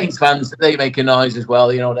 Because Saints fans, they make a noise as well.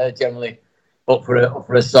 They're generally up for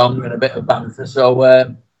a song and a bit of banter.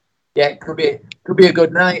 So it could be a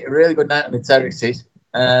good night, a really good night on the terraces.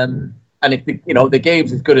 And if the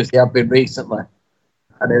game's as good as they have been recently,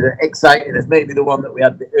 and as exciting as maybe the one that we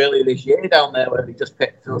had earlier this year down there, where they just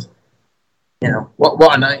picked us.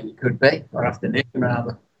 What a night it could be, or afternoon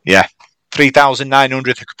rather. Yeah.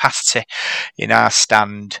 3,900 the capacity in our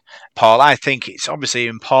stand, Paul. I think it's obviously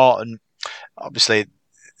important. Obviously,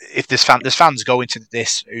 if there's fans going to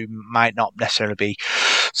this who might not necessarily be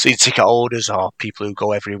season ticket holders or people who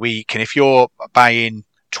go every week, and if you're buying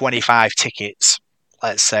 25 tickets,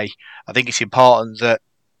 let's say, I think it's important that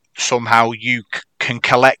somehow you can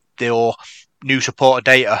collect your new supporter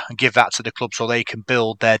data and give that to the club so they can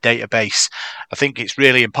build their database. I think it's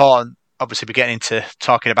really important. Obviously, we're getting into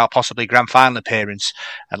talking about possibly grand final appearance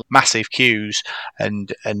and massive queues,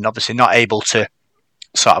 and obviously not able to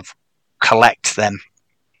sort of collect them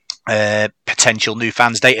potential new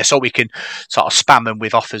fans' data, so we can sort of spam them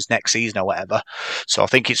with offers next season or whatever. So I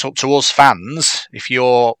think it's up to us fans. If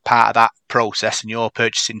you're part of that process and you're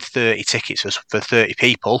purchasing 30 tickets for 30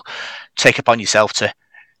 people, take upon yourself to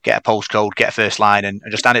get a postcode, get a first line, and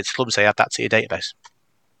just hand it to the club and say, add that to your database.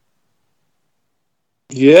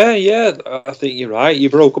 Yeah, I think you're right. You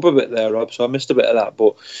broke up a bit there, Rob, so I missed a bit of that.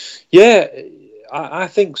 But yeah, I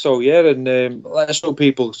think so, yeah. And let's hope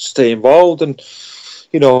people stay involved. And,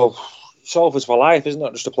 Salford's for life, isn't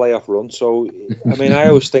it? Just a playoff run. So, I mean, I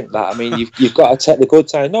always think that. I mean, you've got to take the good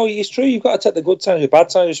times. No, it's true. You've got to take the good times, the bad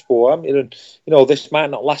times, sport. I mean, and, this might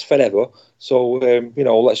not last forever. So,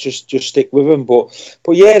 let's just stick with them. But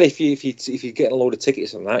yeah, if you get a load of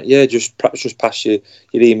tickets and that, yeah, perhaps just pass your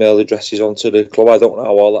email addresses on to the club. I don't know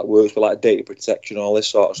how all that works, but like data protection, all this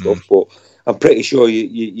sort of stuff. But I'm pretty sure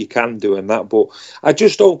you can do in that. But I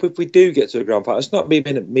just hope if we do get to the grand final, it's not me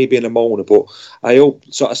being a moaner, but I hope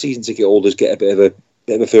sort of season ticket holders get a bit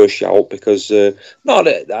of a first shout, because not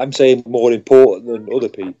that I'm saying more important than other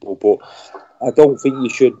people, but I don't think you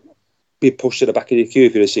should be pushed to the back of the queue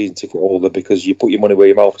if you're a season ticket holder, because you put your money where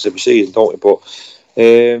your mouth is every season, don't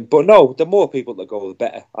you? But no, the more people that go, the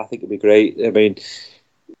better. I think it'd be great. I mean,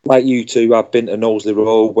 like you two, I've been to Knowsley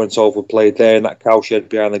Road when Salford played there, and that cowshed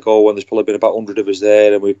behind the goal, and there's probably been about 100 of us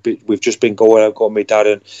there, and we've just been going out, with my dad,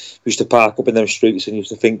 and we used to park up in them streets and used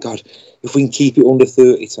to think, God, if we can keep it under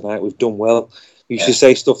 30 tonight, we've done well. We used to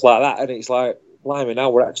say stuff like that, and it's like, blimey, now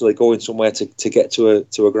we're actually going somewhere to get to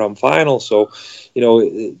a grand final. So,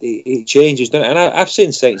 it changes, doesn't it? And I've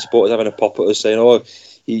seen Saints supporters having a pop at us saying, "Oh,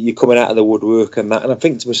 you're coming out of the woodwork," and that. And I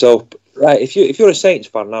think to myself, right, if you're a Saints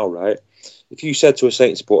fan now, right, if you said to a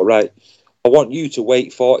Saints supporter, right, I want you to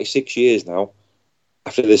wait 46 years now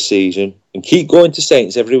after this season and keep going to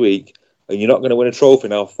Saints every week, and you're not going to win a trophy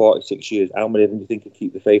now for 46 years. How many of them do you think can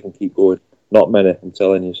keep the faith and keep going? Not many, I'm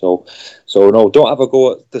telling you. So no, don't have a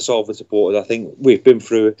go at the Salford supporters. I think we've been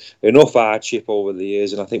through enough hardship over the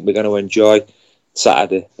years, and I think we're going to enjoy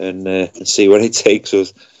Saturday and see where it takes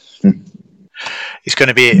us. It's going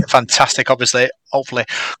to be fantastic. Obviously, hopefully,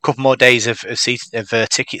 a couple more days of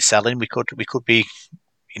ticket selling. We could be,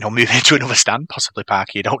 moving to another stand, possibly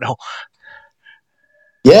Parky. You don't know.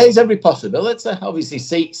 Yeah, there's every possibility. Obviously,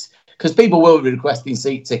 seats, because people will be requesting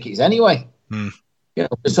seat tickets anyway.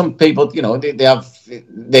 Some people,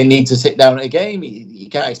 they need to sit down at a game. You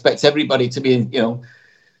can't expect everybody to be in,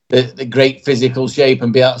 the great physical shape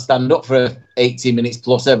and be able to stand up for 80 minutes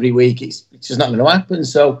plus every week. It's just not going to happen.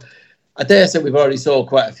 So I dare say we've already sold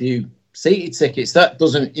quite a few seated tickets. That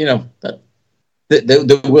doesn't,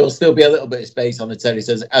 there will still be a little bit of space on the terrace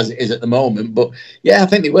as it is at the moment. But yeah, I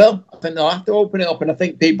think they will. I think they'll have to open it up, and I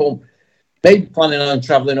think people may be planning on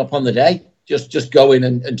travelling up on the day, just going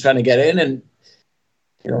and trying to get in. And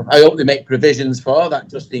I hope they make provisions for that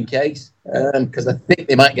just in case, because I think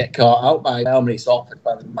they might get caught out by how many Salford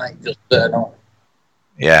fans might just turn up.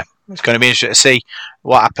 Yeah, it's going to be interesting to see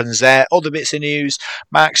what happens there. Other bits of news: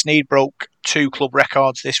 Mark Sneyd broke 2 club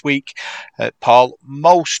records this week. Paul,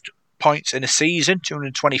 most points in a season,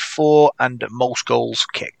 224, and most goals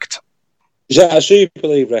kicked. Is that a Super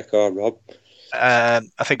League record, Rob? I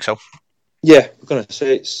think so. Yeah, I'm going to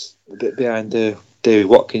say it's a bit behind David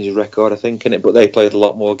Watkins' record, I think, innit? But they played a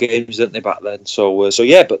lot more games, didn't they, back then? So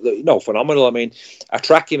yeah, but phenomenal. I mean, I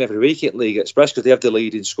track him every week at League Express because they have the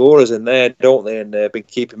leading scorers in there, don't they? And been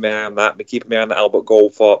keeping me on that, Albert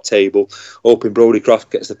Goldthorpe table, hoping Brodie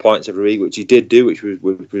Croft gets the points every week, which he did do, which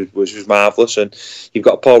was marvellous. And you've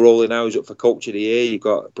got Paul Rowley now who's up for Coach of the Year. You've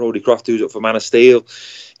got Brodie Croft who's up for Man of Steel.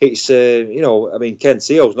 It's Ken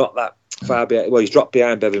Seo's not that far behind. Well, he's dropped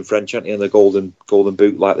behind Bevan French, hasn't he, in the golden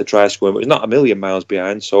boot, like the try scoring, but he's not a million miles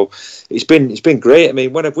behind. So it's been great. I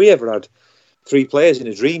mean, when have we ever had 3 players in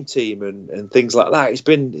a dream team and things like that. It's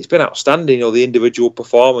been outstanding, the individual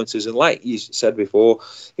performances, and like you said before,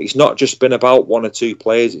 it's not just been about 1 or 2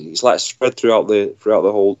 players. It's like spread throughout the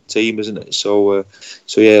whole team, isn't it? So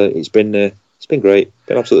yeah, it's been great,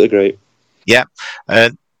 been absolutely great. Yeah.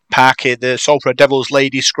 Parky, the Salford Devils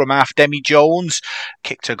ladies scrum half Demi Jones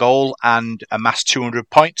kicked a goal and amassed 200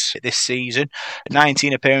 points this season.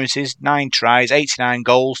 19 appearances, 9 tries, 89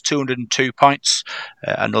 goals, 202 points.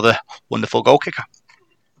 Another wonderful goal kicker.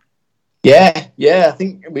 Yeah. I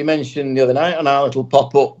think we mentioned the other night on our little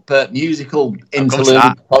pop-up musical interlude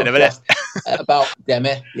podcast about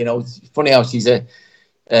Demi. It's funny how she's a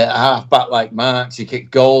half-back like Mark. She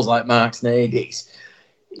kicked goals like Mark Snade.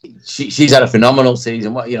 She's had a phenomenal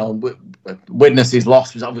season. Widnes's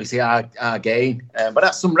loss was obviously our gain, but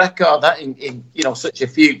that's some record. That in such a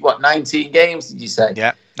few 19 games did you say?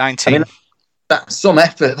 Yeah, 19. I mean, that's some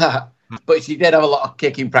effort. That, but she did have a lot of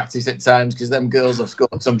kicking practice at times because them girls have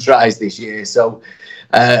scored some tries this year. So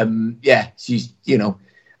she's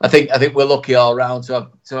I think we're lucky all round to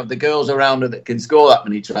have the girls around her that can score that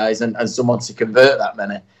many tries and someone to convert that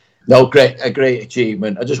many. No, a great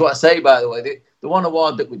achievement. I just want to say, by the way, the one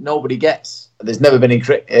award that nobody gets, there's never been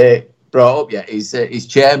brought up yet, is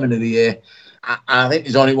Chairman of the Year. I think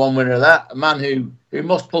there's only one winner of that. A man who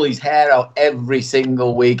must pull his hair out every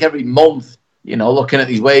single week, every month, looking at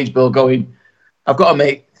his wage bill going, I've got to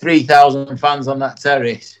make 3,000 fans on that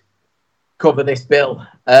terrace cover this bill.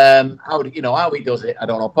 How he does it, I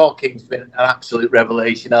don't know. Paul King's been an absolute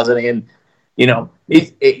revelation, hasn't he? And,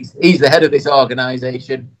 he's the head of this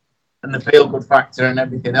organisation, and the feel-good factor and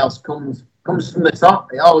everything else comes from the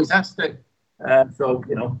top. It always has to. I just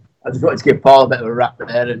wanted to give Paul a bit of a rap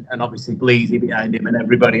there, and obviously Bleasy behind him and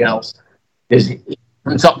everybody else. Because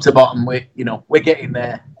from top to bottom, we're getting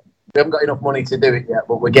there. We haven't got enough money to do it yet,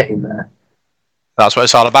 but we're getting there. That's what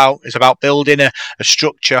it's all about. It's about building a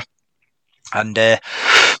structure, and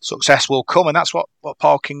success will come. And that's what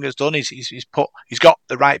Paul King has done. He's got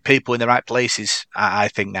the right people in the right places, I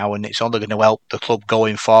think, now, and it's only going to help the club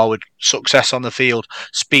going forward. Success on the field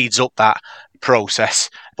speeds up that process,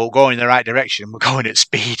 but going in the right direction. We're going at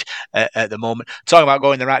speed at the moment. Talking about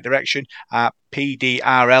going in the right direction, our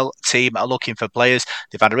PDRL team are looking for players.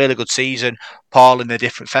 They've had a really good season, Paul, in the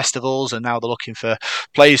different festivals, and now they're looking for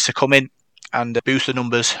players to come in and boost the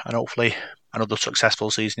numbers, and hopefully another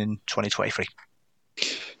successful season in 2023.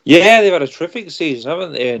 Yeah, they've had a terrific season,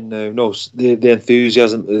 haven't they? And the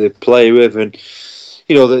enthusiasm that they play with, and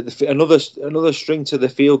another string to the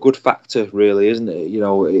feel-good factor, really, isn't it?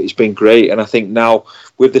 It's been great, and I think now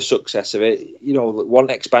with the success of it, one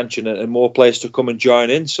expansion and more players to come and join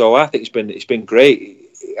in. So I think it's been great.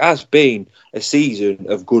 It has been a season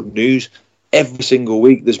of good news. Every single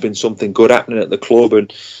week, there's been something good happening at the club,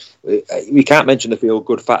 and we can't mention the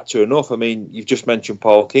feel-good factor enough. I mean, you've just mentioned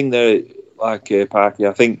Paul King there, like Parky.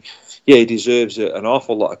 I think, he deserves an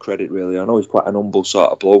awful lot of credit, really. I know he's quite an humble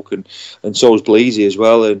sort of bloke, and so is Bleasy as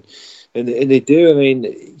well. And they do. I mean,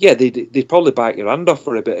 they'd probably bite your hand off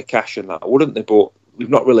for a bit of cash and that, wouldn't they? But we've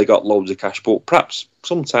not really got loads of cash. But perhaps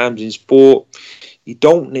sometimes in sport, you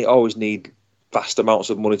don't always need vast amounts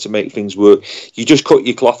of money to make things work. You just cut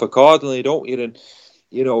your cloth accordingly, don't you? And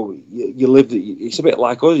you live. It's a bit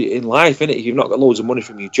like us in life, isn't it? If you've not got loads of money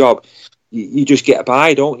from your job, you just get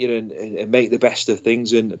by, don't you? And make the best of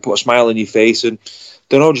things and put a smile on your face and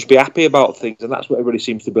just be happy about things. And that's what everybody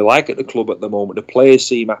seems to be like at the club at the moment. The players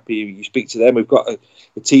seem happy. You speak to them. We've got a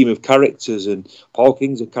team of characters, and Paul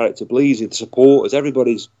King's a character. Bleasy, the supporters,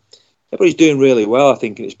 everybody's doing really well, I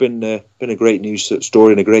think. And it's been a great news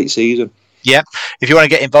story and a great season. Yeah, if you want to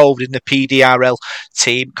get involved in the PDRL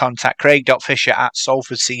team, contact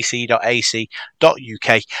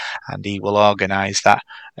craig.fisher@salfordcc.ac.uk and he will organise that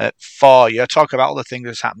for you. Talk about all the things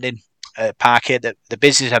that's happening at Parky. The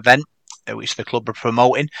business event which the club are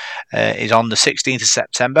promoting is on the 16th of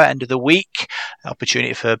September, end of the week. An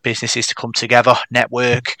opportunity for businesses to come together,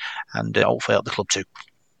 network, and hopefully help the club too.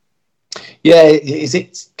 Yeah, is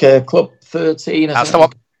it Club 13? That's the one.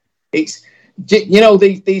 It's...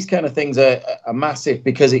 these kind of things are massive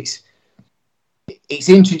because it's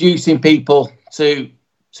introducing people to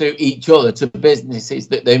each other, to businesses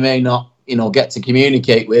that they may not, get to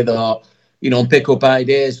communicate with or, pick up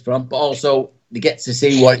ideas from, but also they get to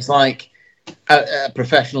see what it's like at a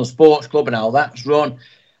professional sports club and how that's run.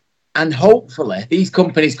 And hopefully these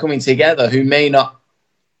companies coming together who may not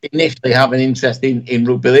initially have an interest in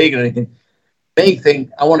rugby league or anything, they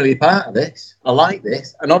think, I want to be part of this. I like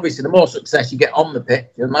this. And obviously, the more success you get on the pitch,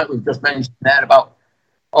 and like we've just mentioned there about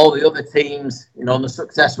all the other teams, and the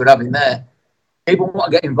success we're having there, people want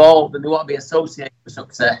to get involved and they want to be associated with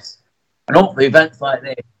success. And hopefully, events like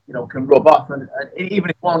this, can rub off, and even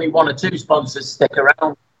if only one or two sponsors stick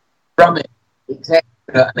around from it, it's extra.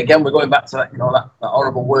 And again, we're going back to that, that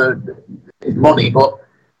horrible word is money, but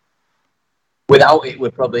without it,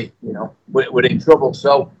 we're probably, we're in trouble.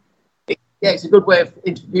 So, it's a good way of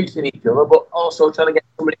introducing each other, but also trying to get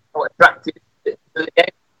somebody attracted to the game,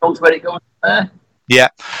 knows where it goes from there. Yeah.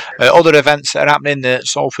 Other events that are happening, the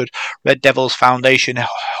Salford Red Devils Foundation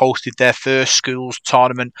hosted their first schools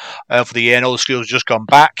tournament of the year, and all the schools have just gone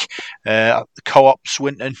back. The Co-op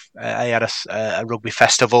Swinton, they had a rugby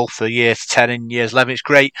festival for years 10 and years 11. It's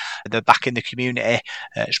great. They're back in the community,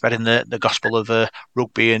 spreading the gospel of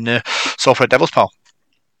rugby and Salford Red Devils, Paul.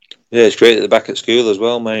 Yeah, it's great that they're back at school as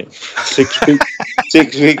well, mate. 6 weeks,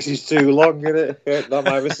 6 weeks is too long, isn't it? Not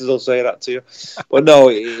my missus will say that to you. But no,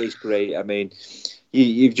 it's great. I mean,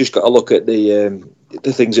 you've just got to look at the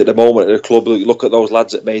things at the moment at the club. Look at those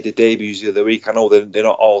lads that made their debuts the other week. I know they're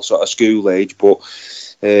not all sort of school age, but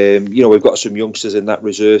we've got some youngsters in that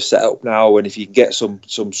reserve set up now, and if you can get some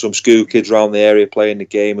school kids around the area playing the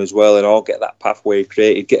game as well, and all get that pathway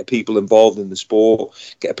created, get people involved in the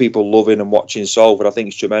sport, get people loving and watching Salford, I think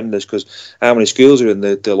it's tremendous, because how many schools are in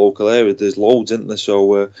the local area? There's loads, isn't there?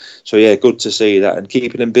 So yeah, good to see that, and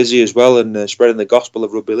keeping them busy as well, and spreading the gospel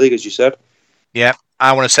of rugby league, as you said. Yeah,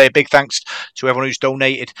 I want to say a big thanks to everyone who's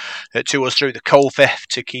donated to us through the Ko-fi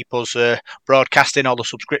to keep us broadcasting, all the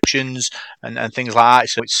subscriptions and things like that.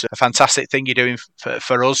 So it's a fantastic thing you're doing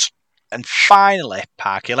for us. And finally,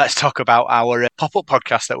 Parky, let's talk about our pop-up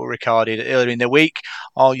podcast that we recorded earlier in the week.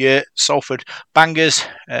 All your Salford bangers,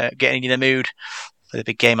 getting in the mood for the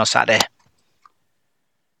big game on Saturday.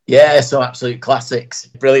 Yeah, so absolute classics.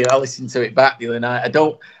 Brilliant. I listened to it back the other night.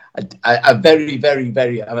 I very, very,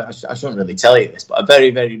 very, I shouldn't really tell you this, but I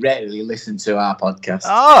very, very rarely listen to our podcast.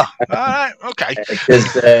 Oh, all right, okay.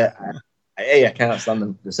 Because I can't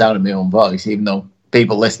stand the sound of my own voice, even though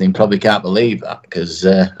people listening probably can't believe that, because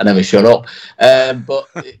I never shut up. But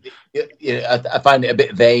I find it a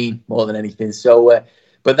bit vain more than anything. So,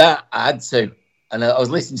 but that I had to, and I was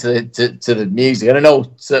listening to the music, and I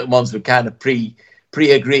know certain ones were kind of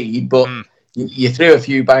pre-agreed, but you threw a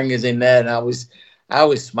few bangers in there, and I was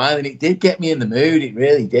smiling. It did get me in the mood. It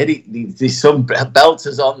really did. There's some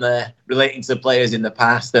belters on there relating to players in the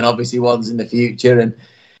past and obviously ones in the future. And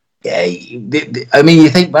yeah, I mean, you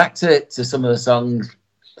think back to some of the songs,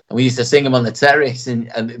 and we used to sing them on the terrace, and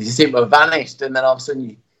they seem to have vanished. And then all of a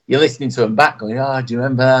sudden you're listening to them back, going, "Oh, do you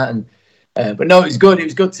remember that?" And but no, it was good. It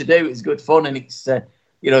was good to do. It was good fun, and it's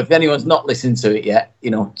if anyone's not listened to it yet,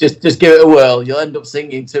 just give it a whirl. You'll end up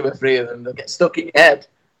singing 2 or 3 of them. They'll get stuck in your head.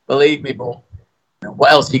 Believe me, but.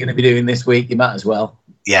 What else are you going to be doing this week? You might as well.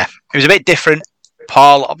 Yeah, it was a bit different,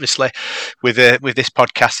 Paul. Obviously, with this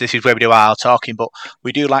podcast, this is where we do our talking, but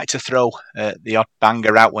we do like to throw the odd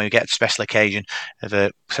banger out when we get to special occasion of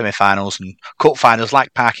the semi-finals and cup finals,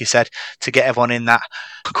 like Parky said, to get everyone in that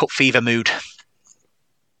cup fever mood.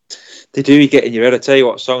 They do get in your head. I tell you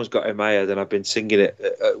what song's got in my head, and I've been singing it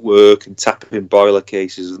at work and tapping boiler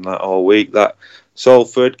cases and that all week. That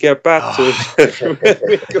Salford, get back to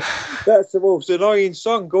it. That's the most annoying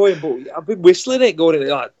song going, but I've been whistling it,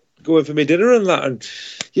 going for my dinner and that, and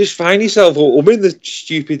you just find yourself humming the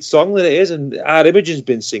stupid song that it is. And our Imogen's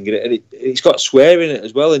been singing it, and it's got swear in it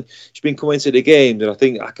as well. And she's been coming to the games, and I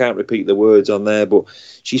think I can't repeat the words on there, but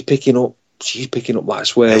she's picking up like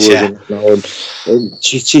swear words, and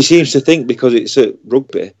she seems to think because it's at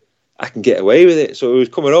rugby, I can get away with it. So I was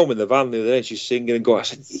coming home in the van the other day, and she's singing and going. I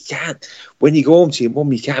said, "You can't. When you go home to your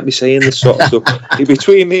mum, you can't be saying this sort of stuff."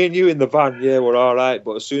 Between me and you in the van, yeah, we're all right.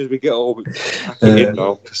 But as soon as we get home, I can get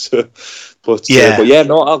now. But yeah,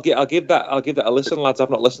 no, I'll give that a listen, lads. I've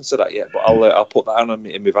not listened to that yet, but I'll put that on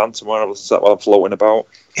in my van tomorrow. I'll listen to that while I'm floating about.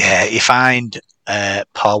 Yeah, you find,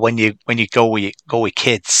 Paul, when you go with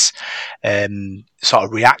kids, sort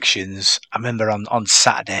of reactions. I remember on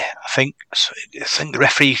Saturday, I think the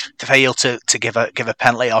referee failed to give a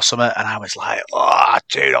penalty or something, and I was like, "Oh, I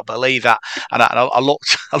do not believe that." And I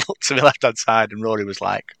looked to my left hand side, and Rory was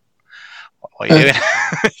like, "What are you doing?"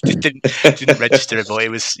 didn't register it, but it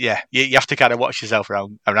was you have to kind of watch yourself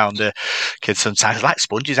around the kids sometimes, like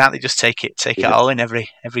sponges, aren't they? Just take it all in, every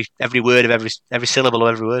word of every syllable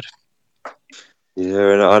of every word.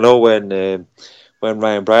 Yeah, and I know when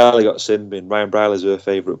Ryan Brierley got sin bin, Ryan Brierley's her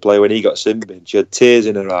favourite player. When he got sin bin, she had tears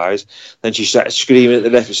in her eyes. Then she started screaming at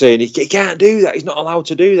the referee, saying, "He can't do that. He's not allowed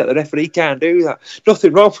to do that. The referee can't do that.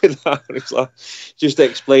 Nothing wrong with that." And it's like just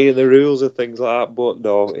explaining the rules and things like that. But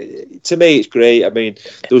no, to me, it's great. I mean,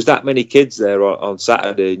 there was that many kids there on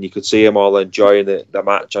Saturday, and you could see them all enjoying the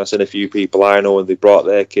match. I've seen a few people I know, and they brought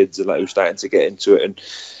their kids, and were starting to get into it. And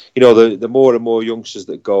the more and more youngsters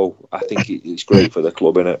that go, I think it's great for the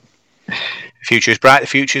club, innit? The future's bright, the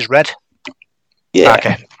future's red. Yeah.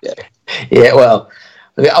 Okay. Yeah, well,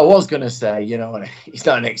 I was going to say, it's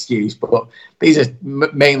not an excuse, but these are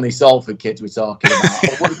mainly Salford kids we're talking about.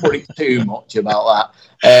 I wouldn't worry too much about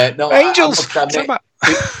that. No, Angels!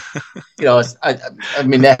 I have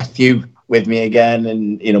my nephew with me again,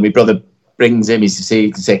 and, my brother brings him, he's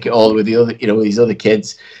to take it all with the other, with his other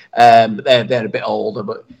kids. But they're a bit older,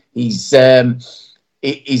 but he's at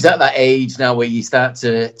that age now where you start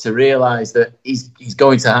to realise that he's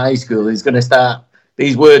going to high school. He's going to start,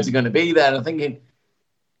 these words are going to be there. And I'm thinking,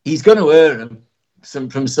 he's going to earn them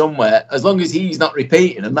from somewhere. As long as he's not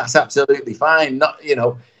repeating them, that's absolutely fine.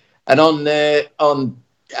 And on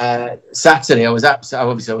Saturday, I was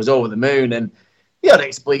over the moon, and the odd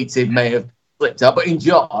expletive may have slipped out, but in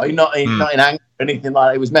joy, not in anger or anything like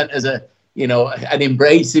that. It was meant as an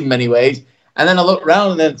embrace in many ways. And then I looked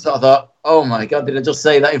round and then sort of thought, oh my God, did I just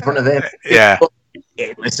say that in front of him? Yeah. But,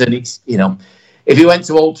 listen, it's, if he went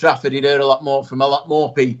to Old Trafford, he'd heard a lot more from a lot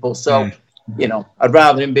more people. So, I'd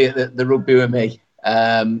rather him be at the rugby with me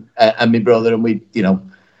and my brother, and we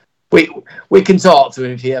can talk to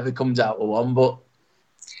him if he ever comes out with one, but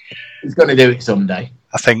he's going to do it someday.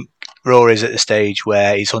 I think Rory's at the stage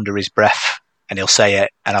where he's under his breath and he'll say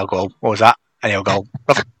it and I'll go, what was that? And he'll go,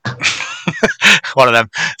 one of them.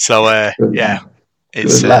 So,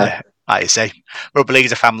 it's, like you say, rugby league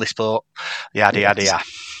is a family sport. Yada, yada, yada.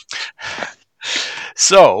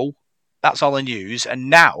 So, that's all the news. And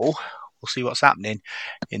now, we'll see what's happening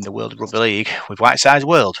in the world of rugby league with Whiteside's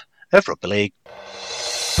World of Rugby League.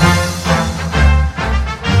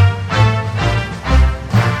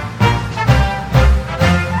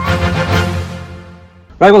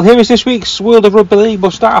 Right, well, here is this week's World of Rugby League.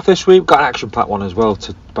 We'll start off this week. We've got an action-packed one as well,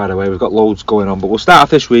 by the way. We've got loads going on. But we'll start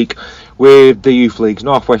off this week with the Youth Leagues,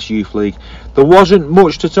 North West Youth League. There wasn't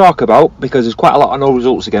much to talk about because there's quite a lot of no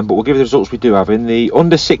results again, but we'll give you the results we do have. In the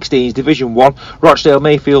Under-16s Division 1, Rochdale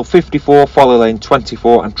Mayfield 54, Folly Lane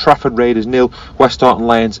 24, and Trafford Raiders 0, West Taunton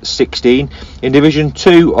Lions 16. In Division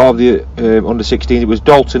 2 of the Under-16s, it was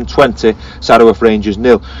Dalton 20, Saddleworth Rangers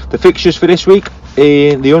 0. The fixtures for this week,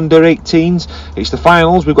 in the Under-18s, it's the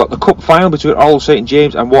finals. We've got the Cup final between All St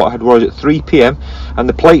James and Waterhead Warriors at 3 p.m, and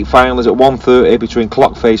the Plate final is at 1:30 between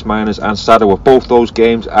Clockface Miners and Saddleworth. Both those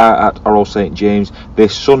games are at All St James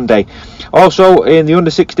this Sunday. Also in the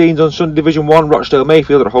Under-16s on Sunday, Division 1, Rochdale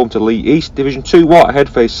Mayfield at home to Lee East. Division 2, Waterhead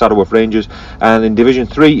face Saddleworth Rangers, and in Division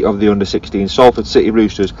 3 of the Under-16s, Salford City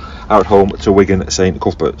Roosters are at home to Wigan St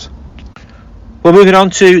Cuthbert's. Well, moving on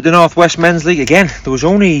to the North West Men's League. Again, there was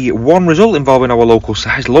only one result involving our local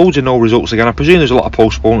sides. Loads of no results again. I presume there's a lot of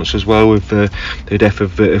postponements as well with the death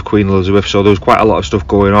of Queen Elizabeth, so there was quite a lot of stuff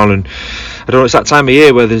going on, and I don't know, it's that time of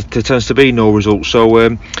year where there tends to be no results.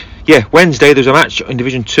 So Wednesday there's a match in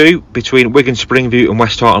Division 2 between Wigan Springview and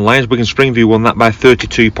West Taunton Lions. Wigan Springview won that by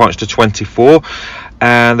 32 points to 24.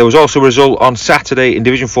 And there was also a result on Saturday in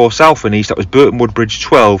Division 4 South and East. That was Burton Woodbridge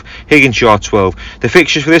 12, Higginshaw 12. The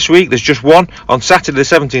fixtures for this week, there's just one. On Saturday the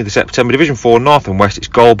 17th of September, Division 4 North and West, it's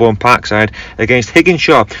Golborne Parkside against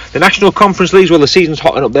Higginshaw. The National Conference Leagues, well, the season's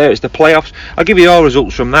hotting up there. It's the playoffs. I'll give you all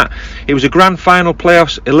results from that. It was a grand final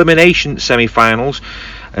playoffs elimination semi-finals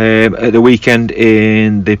at the weekend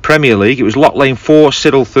in the Premier League. It was Lock Lane 4,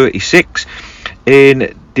 Siddle 36.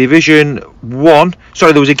 In Division 1,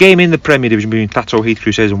 there was a game in the Premier Division between Thatto Heath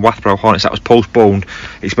Crusaders and Wathbrow Hornets that was postponed.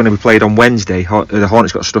 It's going to be played on Wednesday. The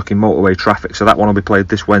Hornets got stuck in motorway traffic, so that one will be played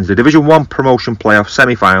this Wednesday. Division 1 promotion playoff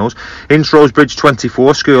semi-finals, Innsrose Bridge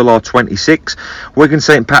 24, School Law 26, Wigan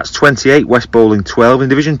St Pat's 28, West Bowling 12. In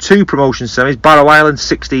Division 2 promotion semis, Barrow Island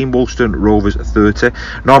 16, Woolston Rovers 30,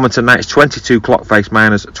 Normanton Knights 22, Clockface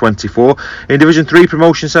Miners 24. In Division 3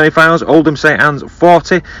 promotion semi-finals, Oldham St Anne's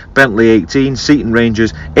 40, Bentley 18, Seaton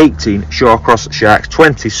Rangers 18, Shawcross Sharks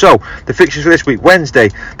 20. So the fixtures for this week: Wednesday,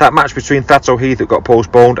 that match between Thatto Heath that got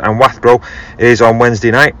postponed and Wathbrow is on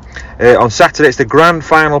Wednesday night. On Saturday, it's the grand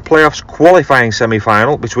final playoffs qualifying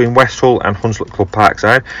semi-final between West Hull and Hunslet Club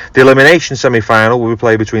Parkside. The elimination semi-final will be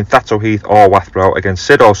played between Thatto Heath or Wathbrow against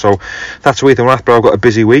Siddle. So Thatto Heath and Wathbrow have got a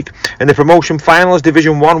busy week. In the promotion finals,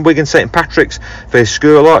 Division 1, Wigan St Patrick's face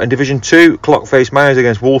Skirlaw. In Division 2, Clockface Miners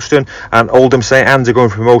against Woolston, and Oldham St Anne's are going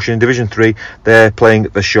for promotion. In Division 3, they're playing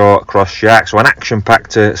the Shawcross Sharks. So an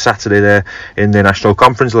action-packed Saturday there in the National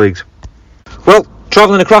Conference Leagues. Well,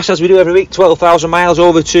 travelling across as we do every week, 12,000 miles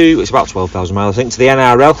over to, it's about 12,000 miles I think, to the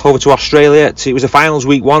NRL, over to Australia. It was the finals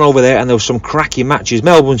week 1 over there, and there was some cracking matches.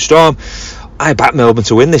 Melbourne Storm I backed Melbourne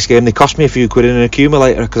to win this game. They cost me a few quid in an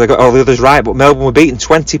accumulator because I got all the others right, but Melbourne were beaten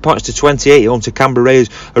 20 points to 28 home to Canberra Raiders.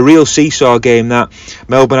 A real seesaw game that.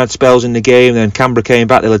 Melbourne had spells in the game, then Canberra came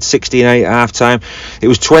back. They led 16-8 at half time. It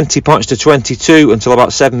was 20 points to 22 until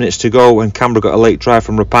about 7 minutes to go when Canberra got a late try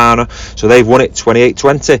from Rapana, so they've won it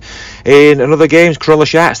 28-20. In another game, Cronulla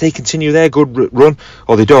Sharks, they continue their good run,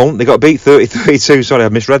 or they don't. They got beat 30-32. Sorry, I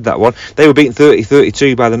misread that one. They were beaten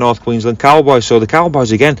 30-32 by the North Queensland Cowboys. So the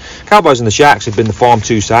Cowboys and the Sharks have been the Form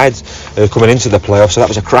 2 sides coming into the playoffs, so that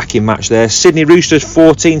was a cracking match there. Sydney Roosters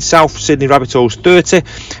 14, South Sydney Rabbitohs 30,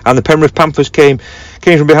 and the Penrith Panthers came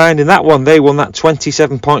from behind in that one. They won that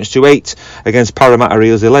 27 points to 8 against Parramatta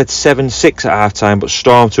Eels. They led 7-6 at half time but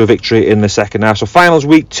stormed to a victory in the second half. So finals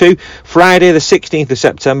week 2, Friday the 16th of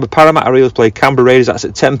September, Parramatta Eels play Canberra Raiders. That's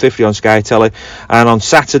at 10:50 on Sky Telly. And on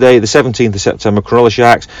Saturday the 17th of September, Cronulla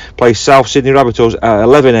Sharks play South Sydney Rabbitohs at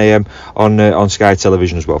 11 a.m. on Sky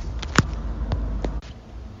Television as well.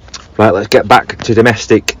 Right, let's get back to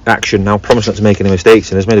domestic action now. Promise not to make any mistakes,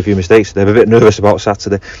 and has made a few mistakes. They're a bit nervous about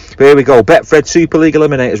Saturday. But here we go. Betfred Super League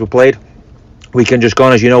Eliminators were played. Weekend just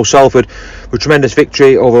gone, as you know, Salford with tremendous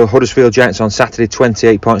victory over Huddersfield Giants on Saturday,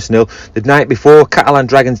 28 points to 0. The night before, Catalan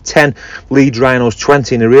Dragons 10, Leeds Rhinos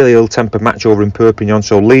 20 in a really ill-tempered match over in Perpignan.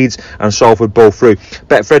 So Leeds and Salford both through.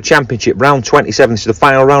 Betfred Championship, round 27. This is the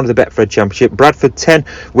final round of the Betfred Championship. Bradford 10,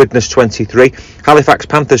 Widnes 23. Halifax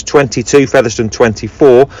Panthers 22, Featherstone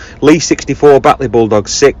 24. Leigh 64, Batley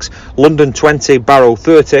Bulldogs 6. London 20, Barrow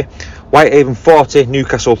 30. Whitehaven 40,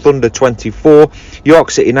 Newcastle Thunder 24,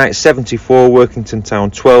 York City Knights 74, Workington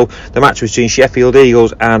Town 12. The match between Sheffield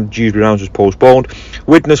Eagles and Dewsbury Rounds was postponed.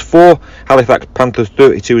 Widnes 4, Halifax Panthers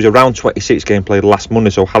 32 is a round 26 game played last Monday,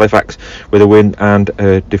 so Halifax with a win and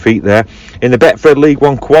a defeat there. In the Betfred League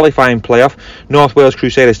 1 qualifying playoff, North Wales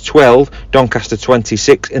Crusaders 12, Doncaster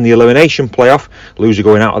 26. In the elimination playoff, loser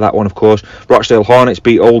going out of that one of course, Rochdale Hornets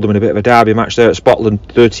beat Oldham in a bit of a derby match there at Spotland,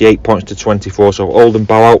 38 points to 24. So Oldham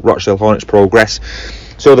bow out, Rochdale Hornets progress.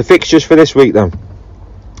 So the fixtures for this week then.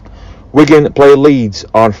 Wigan play Leeds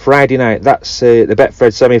on Friday night. That's the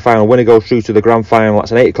Betfred semi-final. Winner goes through to the grand final. That's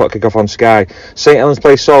an 8 o'clock kick-off on Sky. St Helens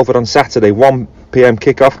play Salford on Saturday, 1 p.m.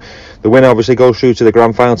 kick-off. The winner obviously goes through to the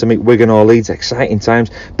grand final to meet Wigan or Leeds. Exciting times.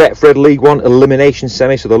 Betfred League 1 elimination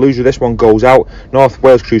semi, so the loser of this one goes out. North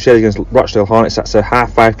Wales Crusaders against Rochdale Hornets. That's a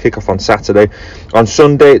 5:30 kick-off on Saturday. On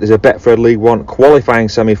Sunday there's a Betfred League 1 qualifying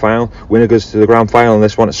semi-final. Winner goes to the grand final in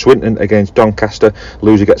this one at Swinton against Doncaster.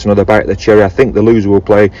 Loser gets another bite of the cherry. I think the loser will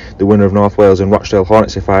play the winner of North Wales and Rochdale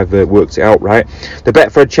Hornets if I've worked it out right. The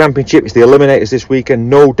Betfred Championship is the eliminators this weekend.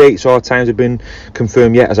 No dates or times have been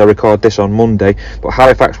confirmed yet as I record this on Monday, but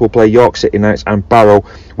Halifax will play York City Knights and Barrow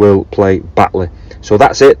will play Batley. So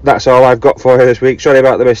that's it. That's all I've got for you this week. Sorry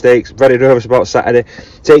about the mistakes. Very nervous about Saturday.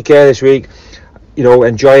 Take care this week. You know,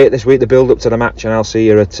 enjoy it this week, the build up to the match, and I'll see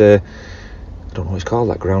you at I don't know what it's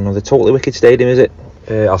called, that ground now, the Totally Wicked Stadium, is it?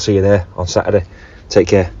 I'll see you there on Saturday. Take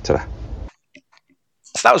care. Ta-ra.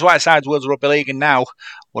 So that was Whiteside's World Rugby League, and now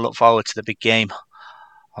we'll look forward to the big game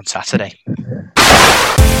on Saturday.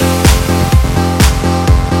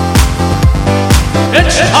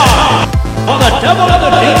 It's time for the Devil of the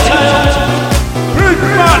Details Big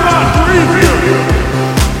Match Review.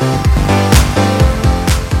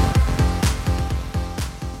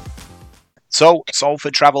 So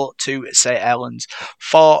Salford travel to St Helens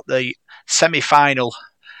for the semi-final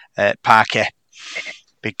parquet.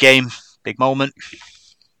 Big game, big moment.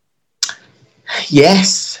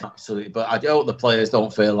 Yes, absolutely. But I hope the players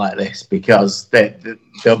don't feel like this because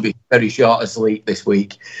they'll be very short of sleep this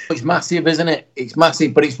week. It's massive, isn't it? It's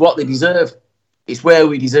massive, but it's what they deserve. It's where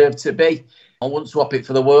we deserve to be. I wouldn't swap it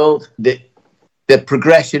for the world. The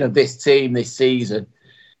progression of this team this season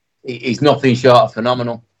is nothing short of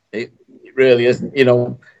phenomenal. It really isn't. You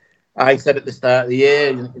know, I said at the start of the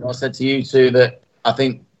year, you know, I said to you two that I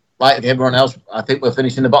think, like everyone else, I think we're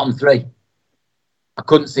finishing the bottom 3. I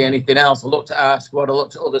couldn't see anything else. I looked at our squad, I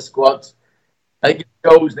looked at other squads. I think it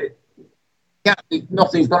shows that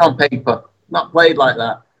nothing's gone on paper. Not played like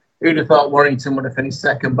that. Who'd have thought Warrington would have finished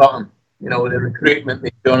second bottom? You know, with the recruitment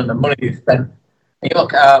they've done and the money they've spent. And you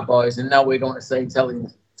look at our boys, and now we're going to St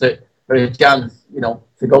Helens for a chance, you know,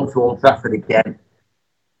 to go to Old Trafford again.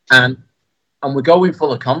 And we're going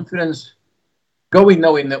full of confidence. Going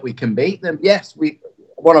knowing that we can beat them. Yes,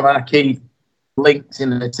 one of our key links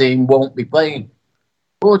in the team won't be playing.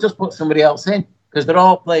 We'll just put somebody else in because they're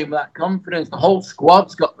all playing with that confidence. The whole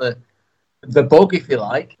squad's got the bug, if you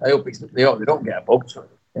like. I hope they don't get a bug. So,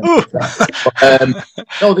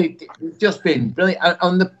 no, they've just been brilliant.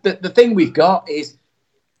 And the thing we've got is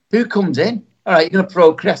who comes in? All right, you're going to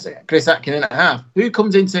throw Chris Atkin in at half. Who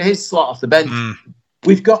comes into his slot off the bench?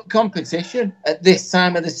 we've got competition at this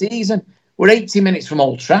time of the season. We're 80 minutes from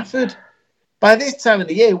Old Trafford. By this time of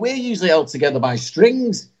the year, we're usually held together by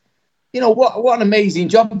strings. What an amazing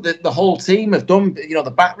job that the whole team have done.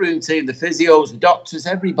 The backroom team, the physios, the doctors,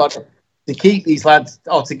 everybody, to keep these lads,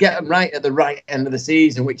 or to get them right at the right end of the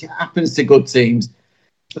season, which happens to good teams.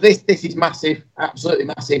 But this is massive, absolutely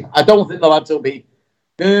massive. I don't think the lads will be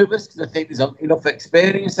nervous because I think there's enough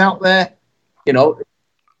experience out there.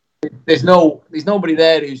 There's nobody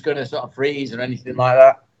there who's going to sort of freeze or anything like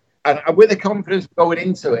that. And with the confidence going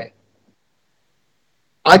into it,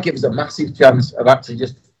 I give us a massive chance of actually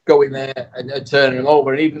just going there and turning them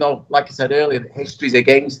over. And even though, like I said earlier, that history's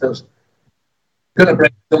against us, it's going to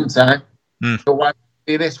break sometime. So why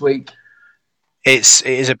do this week? It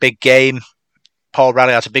is a big game. Paul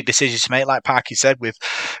Raleigh has a big decision to make, like Parky said, with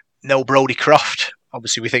no Brodie Croft.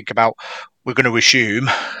 Obviously, we think about, we're going to assume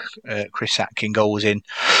Chris Atkin goes in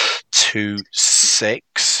to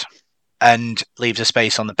 6 and leaves a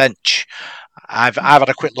space on the bench. I've had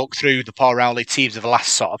a quick look through the Paul Rowley teams of the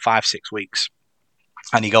last sort of 5-6 weeks,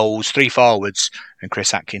 and he goes 3 forwards and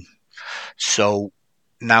Chris Atkin. So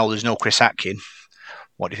now there's no Chris Atkin.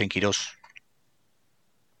 What do you think he does?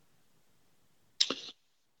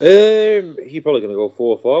 You're probably going to go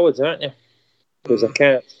 4 forwards, aren't you? Because I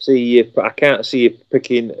can't see you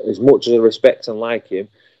picking, as much as I respect and like him,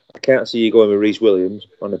 I can't see you going with Reece Williams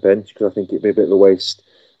on the bench, because I think it'd be a bit of a waste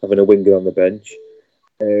having a winger on the bench.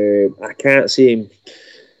 I can't see him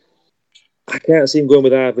going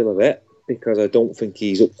with Harvey Levett, because I don't think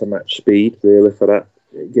he's up to match speed really for that.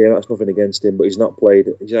 Yeah, that's nothing against him, but he's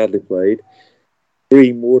hardly played.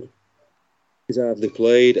 Greenwood, he's hardly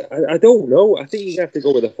played. I don't know. I think you have to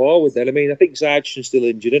go with a forward then. I mean, I think Sargent's still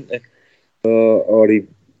injured, isn't he? Or he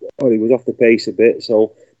was off the pace a bit.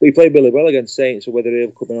 So, but he played really well against Saints. So whether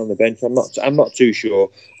he'll come in on the bench, I'm not too sure.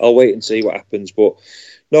 I'll wait and see what happens. But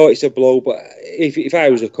no, it's a blow. But if I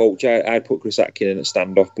was a coach, I'd put Chris Atkin in at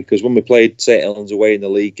standoff, because when we played St Helens away in the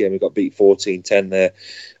league game, we got beat 14-10 there.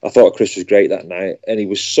 I thought Chris was great that night, and he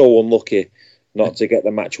was so unlucky not to get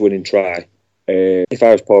the match-winning try. If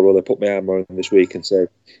I was Paul Rowley, I'd put my arm around him this week and say,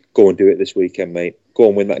 go and do it this weekend, mate. Go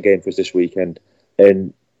and win that game for us this weekend.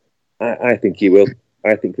 And I think he will.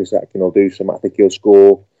 I think Chris Atkin will do some. I think he'll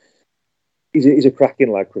score. He's a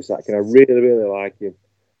cracking lad, Chris Atkin. I really, really like him.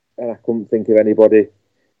 And I couldn't think of anybody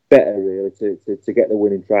better, really, to get the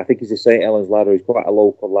winning try. I think he's a St Helens lad, or he's quite a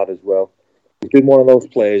local lad as well. He's been one of those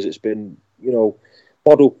players that's been,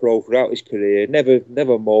 model pro throughout his career.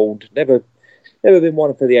 Never moaned. Never been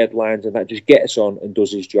one for the headlines, and that just gets on and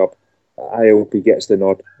does his job. I hope he gets the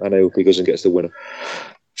nod, and I hope he goes and gets the winner.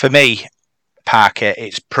 For me, Parker,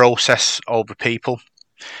 it's process over people,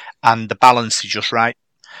 and the balance is just right.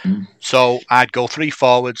 So I'd go 3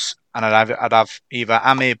 forwards, and I'd have either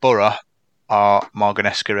Amir Burra or Morgan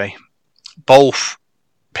Escaré. Both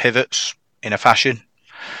pivots in a fashion.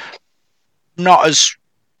 Not as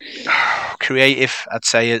creative, I'd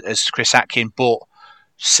say, as Chris Atkin, but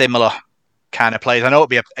similar kind of players. I know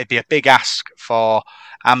it'd be a big ask for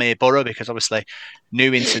Amir Burra, because obviously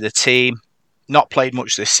new into the team, not played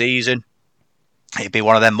much this season. It'd be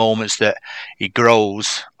one of them moments that he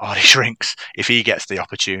grows or he shrinks if he gets the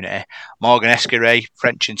opportunity. Morgan Escaré,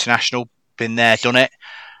 French international, been there, done it.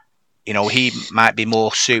 He might be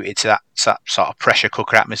more suited to that sort of pressure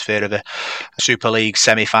cooker atmosphere of a Super League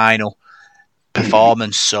semi-final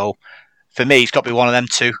performance. So for me, it's got to be one of them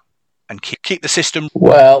two and keep the system.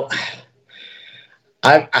 Well,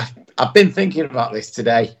 I've been thinking about this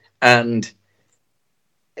today, and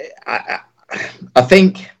I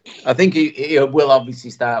think he will obviously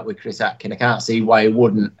start with Chris Atkin. I can't see why he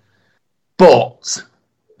wouldn't, but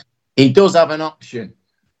he does have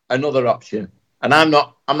another option, and I'm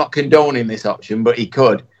not condoning this option, but he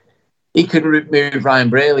could move Ryan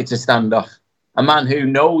Braley to standoff, a man who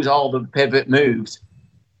knows all the pivot moves,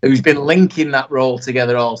 who's been linking that role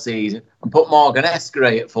together all season, and put Morgan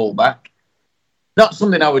Escaré at fullback. Not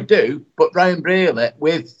something I would do, but Ryan Braley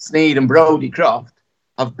with Sneyd and Brodie Croft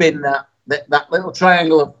have been that little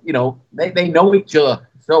triangle of, they know each other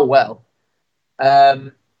so well.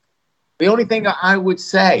 The only thing I would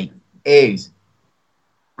say is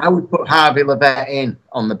I would put Harvey Levett in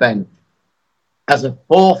on the bench as a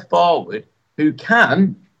 4th forward who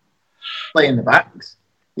can play in the backs.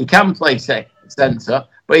 He can play centre,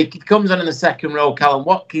 but he comes on in the second row. Callum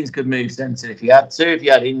Watkins could move centre if he had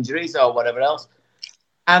injuries or whatever else.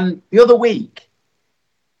 And the other week,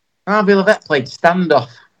 Harvey Levett played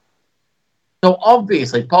standoff. So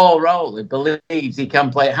obviously, Paul Rowley believes he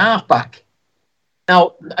can play halfback.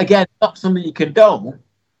 Now, again, not something you condone,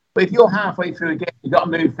 but if you're halfway through a game, you've got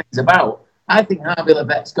to move things about. I think Harvey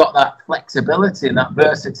Levette's got that flexibility and that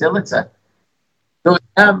versatility. So it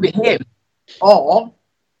can't be him or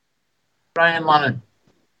Brian Lannon.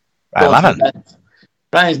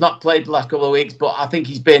 Brian's not played the last couple of weeks, but I think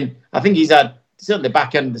he's had certainly the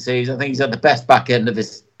back end of the season. I think he's had the best back end of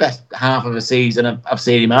this best half of the season I've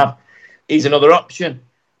seen him have. He's another option.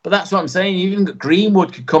 But that's what I'm saying. Even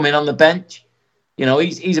Greenwood could come in on the bench. You know,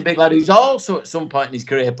 he's a big lad who's also at some point in his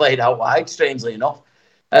career played out wide, strangely enough.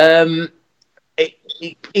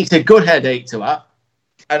 It's a good headache to have.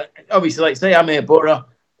 And obviously, like say, Amir Burra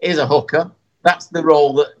is a hooker. That's the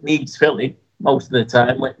role that needs filling most of the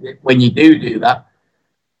time when you do that.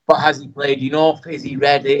 But has he played enough? Is he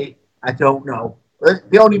ready? I don't know.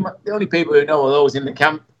 The only people who know are those in the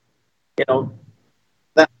camp. You know,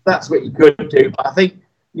 that's what you could do. But I think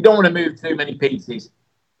you don't want to move too many pieces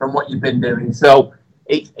from what you've been doing. So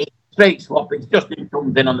it's straight swap. It's just who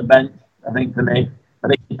comes in on the bench, I think, for me. I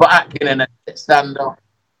think you put Atkin in a stand-off.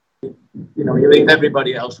 You know, you leave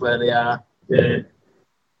everybody else where they are.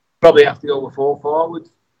 Probably have to go with 4 forwards.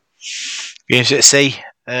 Be interested to see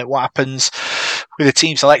what happens with the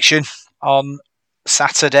team selection on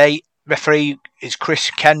Saturday. Referee is Chris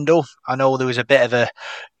Kendall. I know there was a bit of a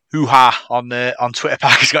hoo-ha on Twitter.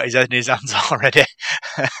 Parker's got his head in his hands already.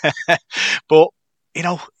 But, you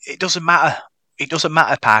know, it doesn't matter. It doesn't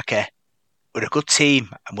matter, Parker. We're a good team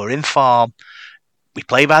and we're in form. We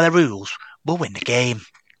play by the rules. We'll win the game.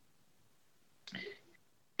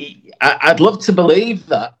 I'd love to believe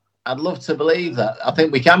that. I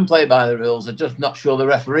think we can play by the rules. I'm just not sure the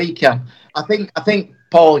referee can. I think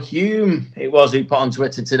Paul Hume, it was who put on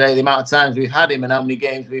Twitter today, the amount of times we've had him and how many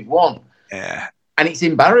games we've won. Yeah. And it's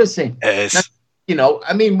embarrassing. It is. Now, you know,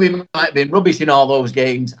 I mean, we might have been rubbish in all those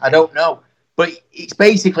games. I don't know. But it's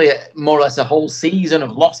basically more or less a whole season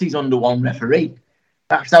of losses under one referee.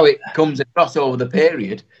 That's how it comes across over the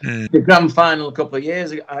period. The grand final a couple of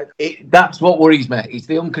years ago, that's what worries me. It's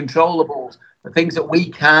the uncontrollables, the things that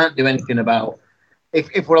we can't do anything about.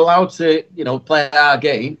 If we're allowed to, you know, play our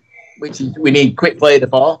game, which is we need quick play the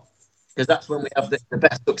ball, because that's when we have the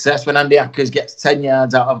best success, when Andy Ackers gets 10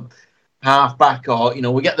 yards out of half back, or, you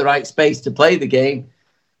know, we get the right space to play the game,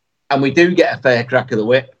 and we do get a fair crack of the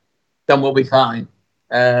whip, then we'll be fine.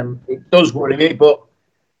 It does worry me, but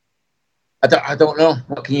I don't know.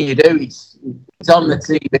 What can you do? It's on the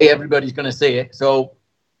TV. Everybody's going to see it. So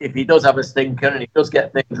if he does have a stinker and he does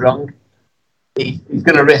get things wrong, he's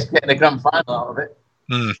going to risk getting a grand final out of it.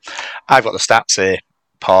 I've got the stats here,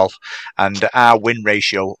 Paul, and our win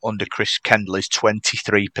ratio under Chris Kendall is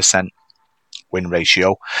 23% win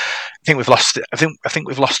ratio. I think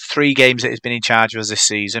we've lost 3 games that he's been in charge of us this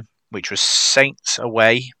season, which was Saints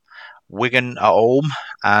away, Wigan at home,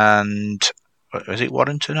 and was it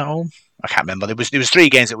Warrington at home? I can't remember. There was 3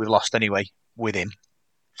 games that we've lost anyway with him.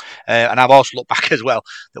 And I've also looked back as well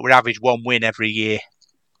that we average 1 win every year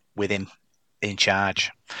with him in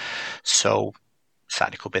charge. So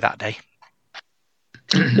Saturday could be that day.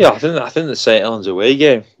 Yeah, I think the St Helens away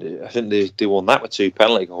game, I think they won that with 2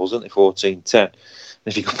 penalty goals, didn't they? 14-10. And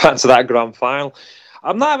if you go back to that grand final,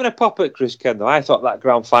 I'm not having a pop at Chris Kendall. I thought that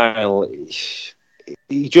grand final,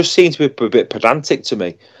 he just seemed to be a bit pedantic to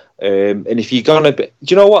me. And if you're going to be...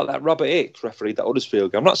 Do you know what? That Robert Hicks refereed that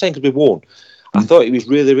Huddersfield game. I'm not saying because we won. I thought he was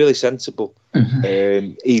really, really sensible.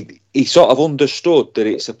 He sort of understood that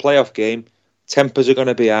it's a playoff game. Tempers are going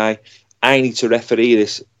to be high. I need to referee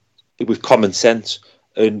this with common sense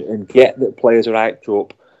and get that players are hyped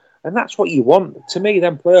up. And that's what you want. To me,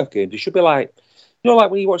 them playoff games, you should be like... You know,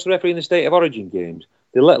 like when you watch the referee in the State of Origin games,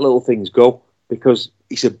 they let little things go because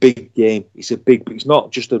it's a big game. It's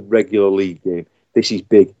not just a regular league game. This is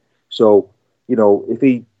big. So, you know, if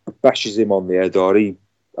he bashes him on the head or he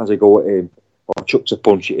has a go at him or chucks a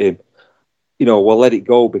punch at him, you know, we'll let it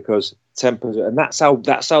go because tempers. And that's how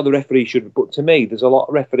the referee should. But to me, there's a lot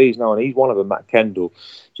of referees now, and he's one of them, Matt Kendall,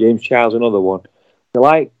 James Charles, another one. They're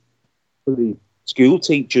like the school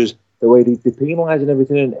teachers, the way they penalise and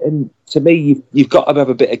everything. And to me, you've got to have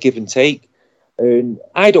a bit of give and take. And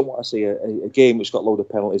I don't want to see a game which got a load of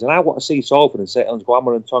penalties. And I want to see Salford and St Helens go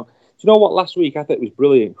hammer and tongue. Do you know what? Last week I thought it was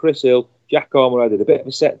brilliant. Chris Hill, Jack Ormer did a bit of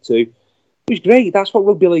a set too. It was great. That's what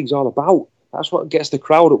rugby league's all about. That's what gets the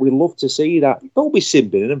crowd up. We love to see that. Don't be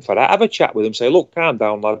simbing them for that. Have a chat with them. Say, look, calm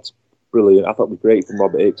down, lads. Brilliant. I thought it was great from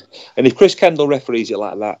Robert Hicks. And if Chris Kendall referees it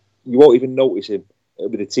like that, you won't even notice him. It'll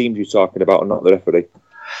be the teams you're talking about and not the referee.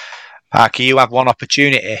 Parker, you have one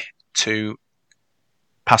opportunity to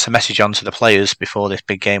pass a message on to the players before this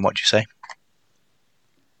big game. What do you say?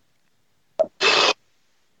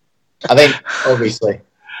 I think, obviously,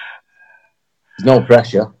 there's no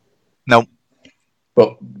pressure. No.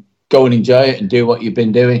 But go and enjoy it and do what you've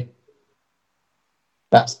been doing.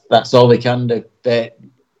 That's all they can do.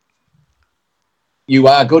 You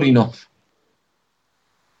are good enough.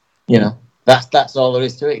 You know, that's all there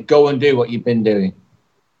is to it. Go and do what you've been doing,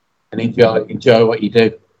 and enjoy what you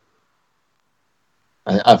do.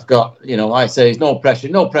 I've got, you know, like I say, there's no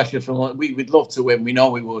pressure from. We'd love to win. We know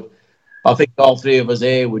we would. I think all three of us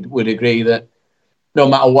here would agree that no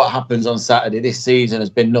matter what happens on Saturday, this season has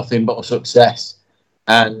been nothing but a success,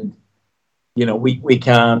 and you know we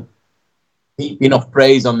can't heap enough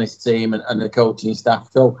praise on this team and the coaching staff.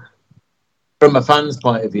 So, from a fan's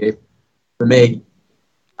point of view, for me,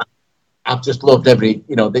 I've just loved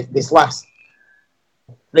this last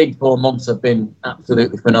 3-4 months have been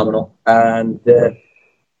absolutely phenomenal, and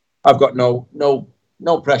I've got no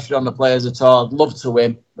pressure on the players at all. I'd love to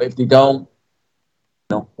win, but if they don't,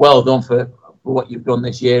 well done for what you've done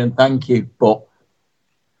this year, and thank you. But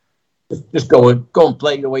just go and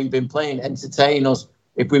play the way you've been playing. Entertain us.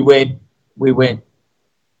 If we win, we win.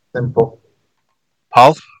 Simple.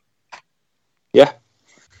 Paul? Yeah.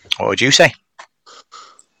 What would you say?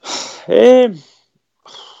 I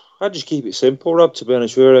just keep it simple, Rob, to be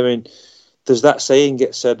honest with you. I mean, there's that saying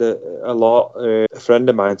gets said a lot. A friend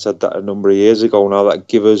of mine said that a number of years ago now, that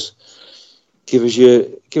give us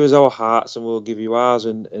our hearts and we'll give you ours.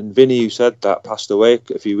 And Vinny, who said that, passed away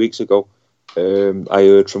a few weeks ago. I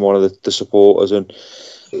heard from one of the supporters, and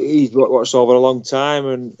he's watched over a long time.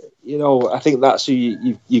 And, you know, I think that's who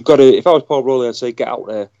you've got to, if I was Paul Rowley, I'd say get out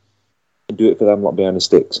there and do it for them lot behind the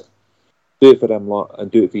sticks. Do it for them lot and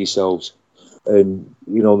do it for yourselves. And,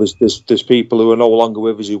 you know, there's people who are no longer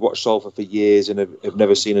with us who watched Salford for years and have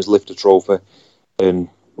never seen us lift a trophy. And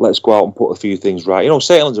let's go out and put a few things right. You know,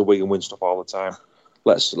 St Helens and Wigan win stuff all the time.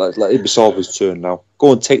 Let it be Salford's turn now.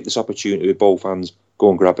 Go and take this opportunity with both hands. Go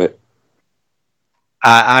and grab it.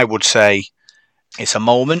 I would say it's a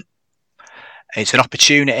moment, it's an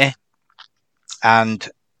opportunity, and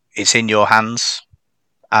it's in your hands.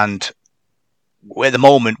 And at the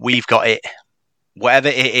moment, we've got it. Whatever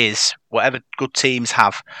it is, whatever good teams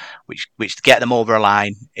have, which get them over a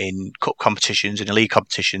line in cup competitions and in league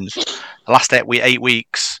competitions, the last 8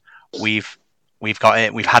 weeks, we've got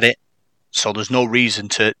it, we've had it. So there's no reason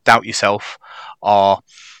to doubt yourself or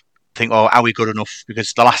think, oh, are we good enough?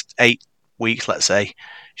 Because the last 8 weeks, let's say,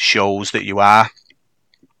 shows that you are.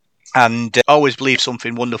 And I always believe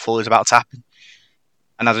something wonderful is about to happen.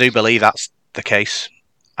 And I do believe that's the case.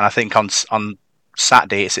 And I think on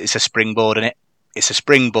Saturday, it's a springboard, isn't it? It's a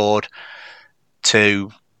springboard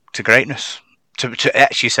to greatness, to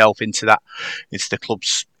etch yourself into the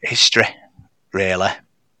club's history, really.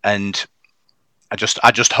 And I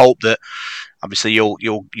just hope that obviously you'll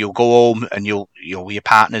go home and you'll with your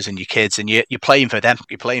partners and your kids, and you're playing for them,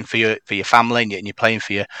 you're playing for your family, and you're playing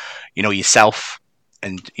for yourself,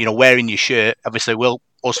 and wearing your shirt. Obviously,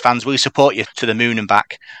 us fans will support you to the moon and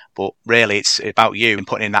back, but really it's about you and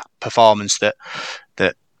putting in that performance that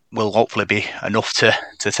will hopefully be enough to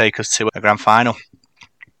take us to a grand final.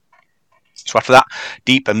 So after that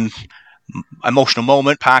deep and emotional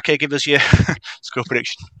moment, Parker, give us your score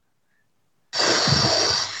prediction.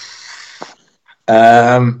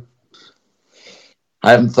 I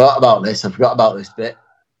haven't thought about this. I forgot about this bit.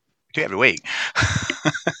 We do it every week.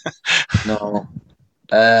 No.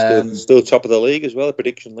 Still top of the league as well, the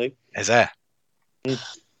prediction league. Is there?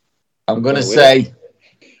 I'm going to say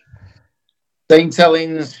St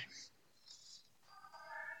Helens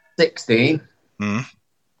 16.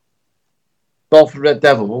 Salford Red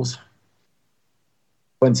Devils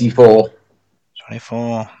 24.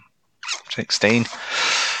 24. 16.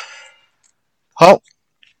 Oh.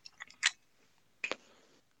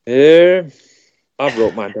 I've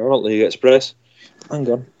wrote mine down at League Express. Hang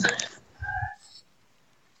on.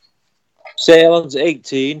 St Helens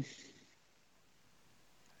 18.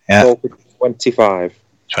 Yeah. Salford 25.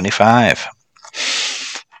 25.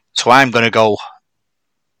 So I'm going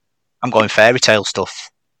fairy tale stuff.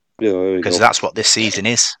 Yeah, because that's what this season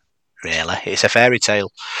is, really. It's a fairy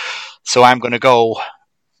tale. So I'm going to go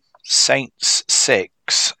Saints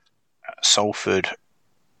 6, Salford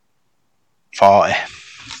 40.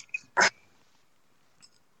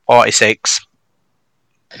 46.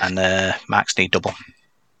 And Max need double.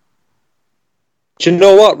 Do you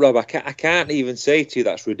know what, Rob? I can't even say to you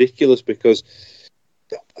that's ridiculous, because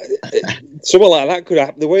something like that could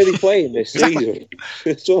happen. The way they play in this season,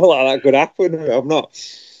 something like that could happen. I'm not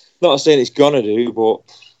saying it's gonna do, but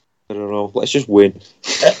I don't know. Let's just win.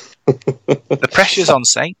 The pressure's on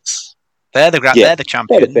Saints. They're the champions. They're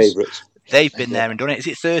the favourites. They've been there and done it. Is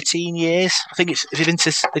it 13 years? I think they've been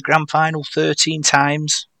to the grand final 13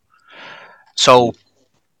 times. So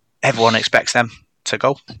everyone expects them to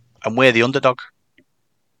go, and we're the underdog,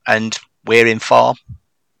 and we're in form.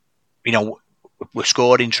 we're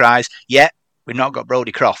scoring tries. Yet we've not got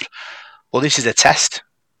Brodie Croft. Well, this is a test.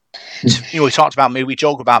 We talked about we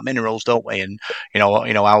joke about minerals, don't we? And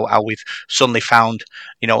how we've suddenly found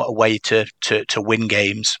a way to win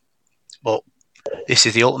games. But this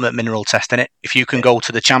is the ultimate mineral test, isn't it? If you can go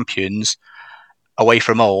to the champions away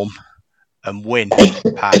from home and win,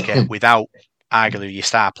 Parker, without arguably your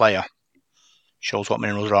star player, shows what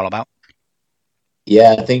minerals are all about.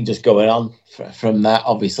 Yeah, I think just going on from that,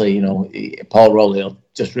 obviously, Paul Rowley will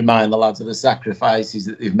just remind the lads of the sacrifices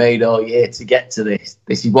that they've made all year to get to this.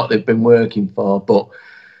 This is what they've been working for. But,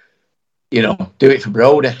 do it for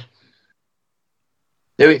Brodie.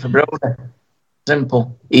 Do it for Brodie.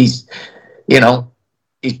 Simple. He's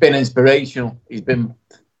been inspirational. He's been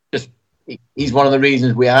he's one of the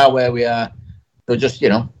reasons we are where we are. So just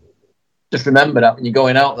remember that when you're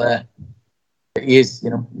going out there. He is,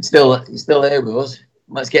 he's still here with us.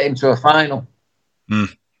 Let's get him to a final.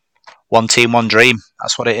 One team, one dream.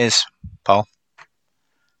 That's what it is, Paul.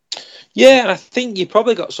 Yeah, and I think you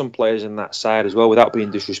probably got some players in that side as well, without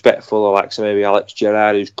being disrespectful, like maybe Alex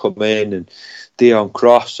Gerrard, who's come in, and Dion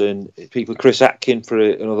Cross, and people, Chris Atkin for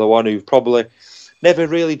another one, who probably never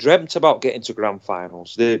really dreamt about getting to grand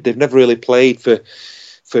finals. They've never really played for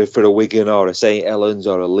a Wigan or a St Helens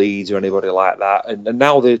or a Leeds or anybody like that. And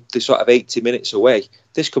now they're sort of 80 minutes away.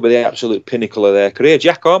 This could be the absolute pinnacle of their career.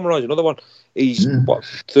 Jack Ormeroy is another one. He's,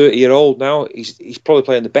 30-year-old now. He's probably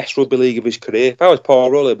playing the best rugby league of his career. If I was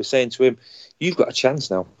Paul Rowley, I'd be saying to him, you've got a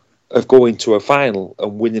chance now of going to a final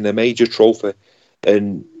and winning a major trophy.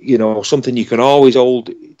 And, something you can always hold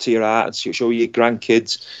to your heart and show your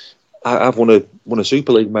grandkids, I've won a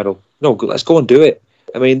Super League medal. No, let's go and do it.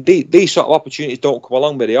 I mean, these sort of opportunities don't come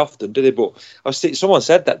along very often, do they? But someone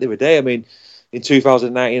said that the other day. I mean, in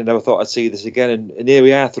 2019, I never thought I'd see this again, and here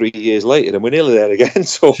we are 3 years later, and we're nearly there again.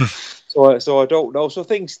 So I don't know. So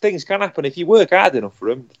things can happen if you work hard enough for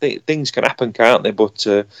them. Things can happen, can't they? But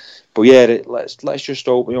yeah, let's just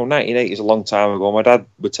hope. 1980 is a long time ago. My dad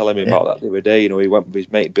was telling me about that the other day. He went with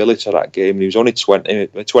his mate Billy to that game, and he was only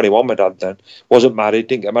 21. My dad then wasn't married,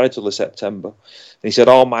 didn't get married till the September. And he said,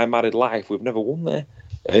 all my married life, we've never won there.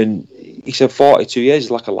 And he said 42 years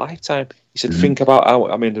is like a lifetime. He said, think about how,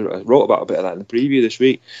 I wrote about a bit of that in the preview this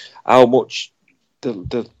week, how much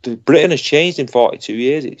the Britain has changed in 42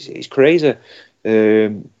 years. It's crazy.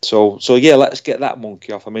 So yeah, let's get that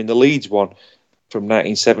monkey off. I mean, the Leeds one from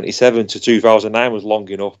 1977 to 2009 was long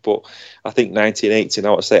enough, but I think 1980,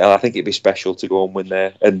 now I think it'd be special to go and win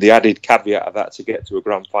there. And the added caveat of that, to get to a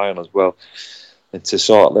grand final as well, and to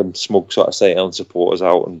sort them smug sort of St Helens supporters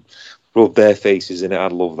out and rub their faces in it.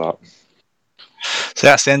 I'd love that. So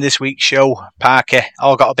that's the end of this week's show, Parker.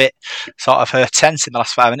 All got a bit sort of tense in the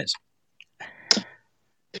last 5 minutes.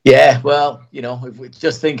 Yeah, well, if we're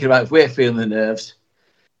just thinking about if we're feeling the nerves,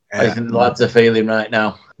 I think the lads are feeling right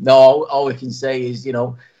now. No, all we can say is,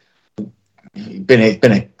 it's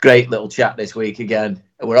been a great little chat this week again.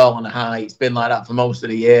 We're all on a high. It's been like that for most of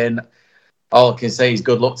the year, and all I can say is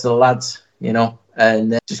good luck to the lads,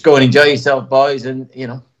 and just go and enjoy yourself, boys, and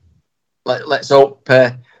let's hope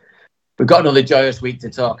we've got another joyous week to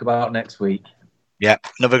talk about next week. Yeah,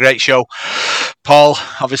 another great show. Paul,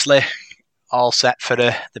 obviously, all set for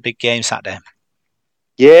the big game Saturday.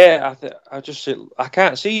 Yeah, I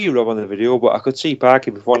can't see you, Rob, on the video, but I could see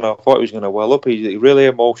Parky before, and I thought he was going to well up. He's really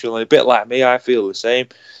emotional, and a bit like me. I feel the same.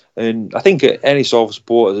 And I think any Salford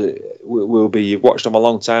supporters will be, you've watched them a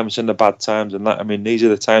long time, seen the bad times and that. I mean, these are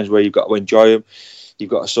the times where you've got to enjoy them.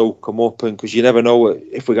 You've got to soak them up, and because you never know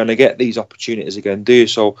if we're going to get these opportunities again, do you?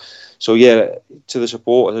 So yeah, to the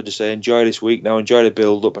supporters, I just say enjoy this week now, enjoy the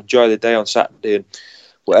build-up, enjoy the day on Saturday, and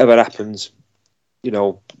whatever happens,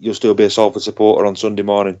 you'll still be a Salford supporter on Sunday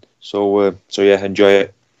morning. So yeah, enjoy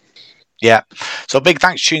it. Yeah. So big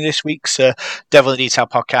thanks for tuning this week's Devil in the Detail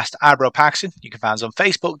podcast. I'm Rob Parkinson. You can find us on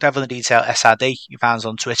Facebook, Devil in the Detail SRD. You can find us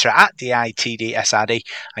on Twitter at DITDSRD. And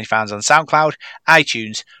you can find us on SoundCloud,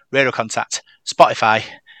 iTunes, Radio Contact, Spotify,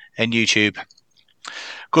 and YouTube.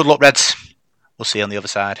 Good luck, Reds. We'll see you on the other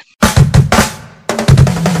side.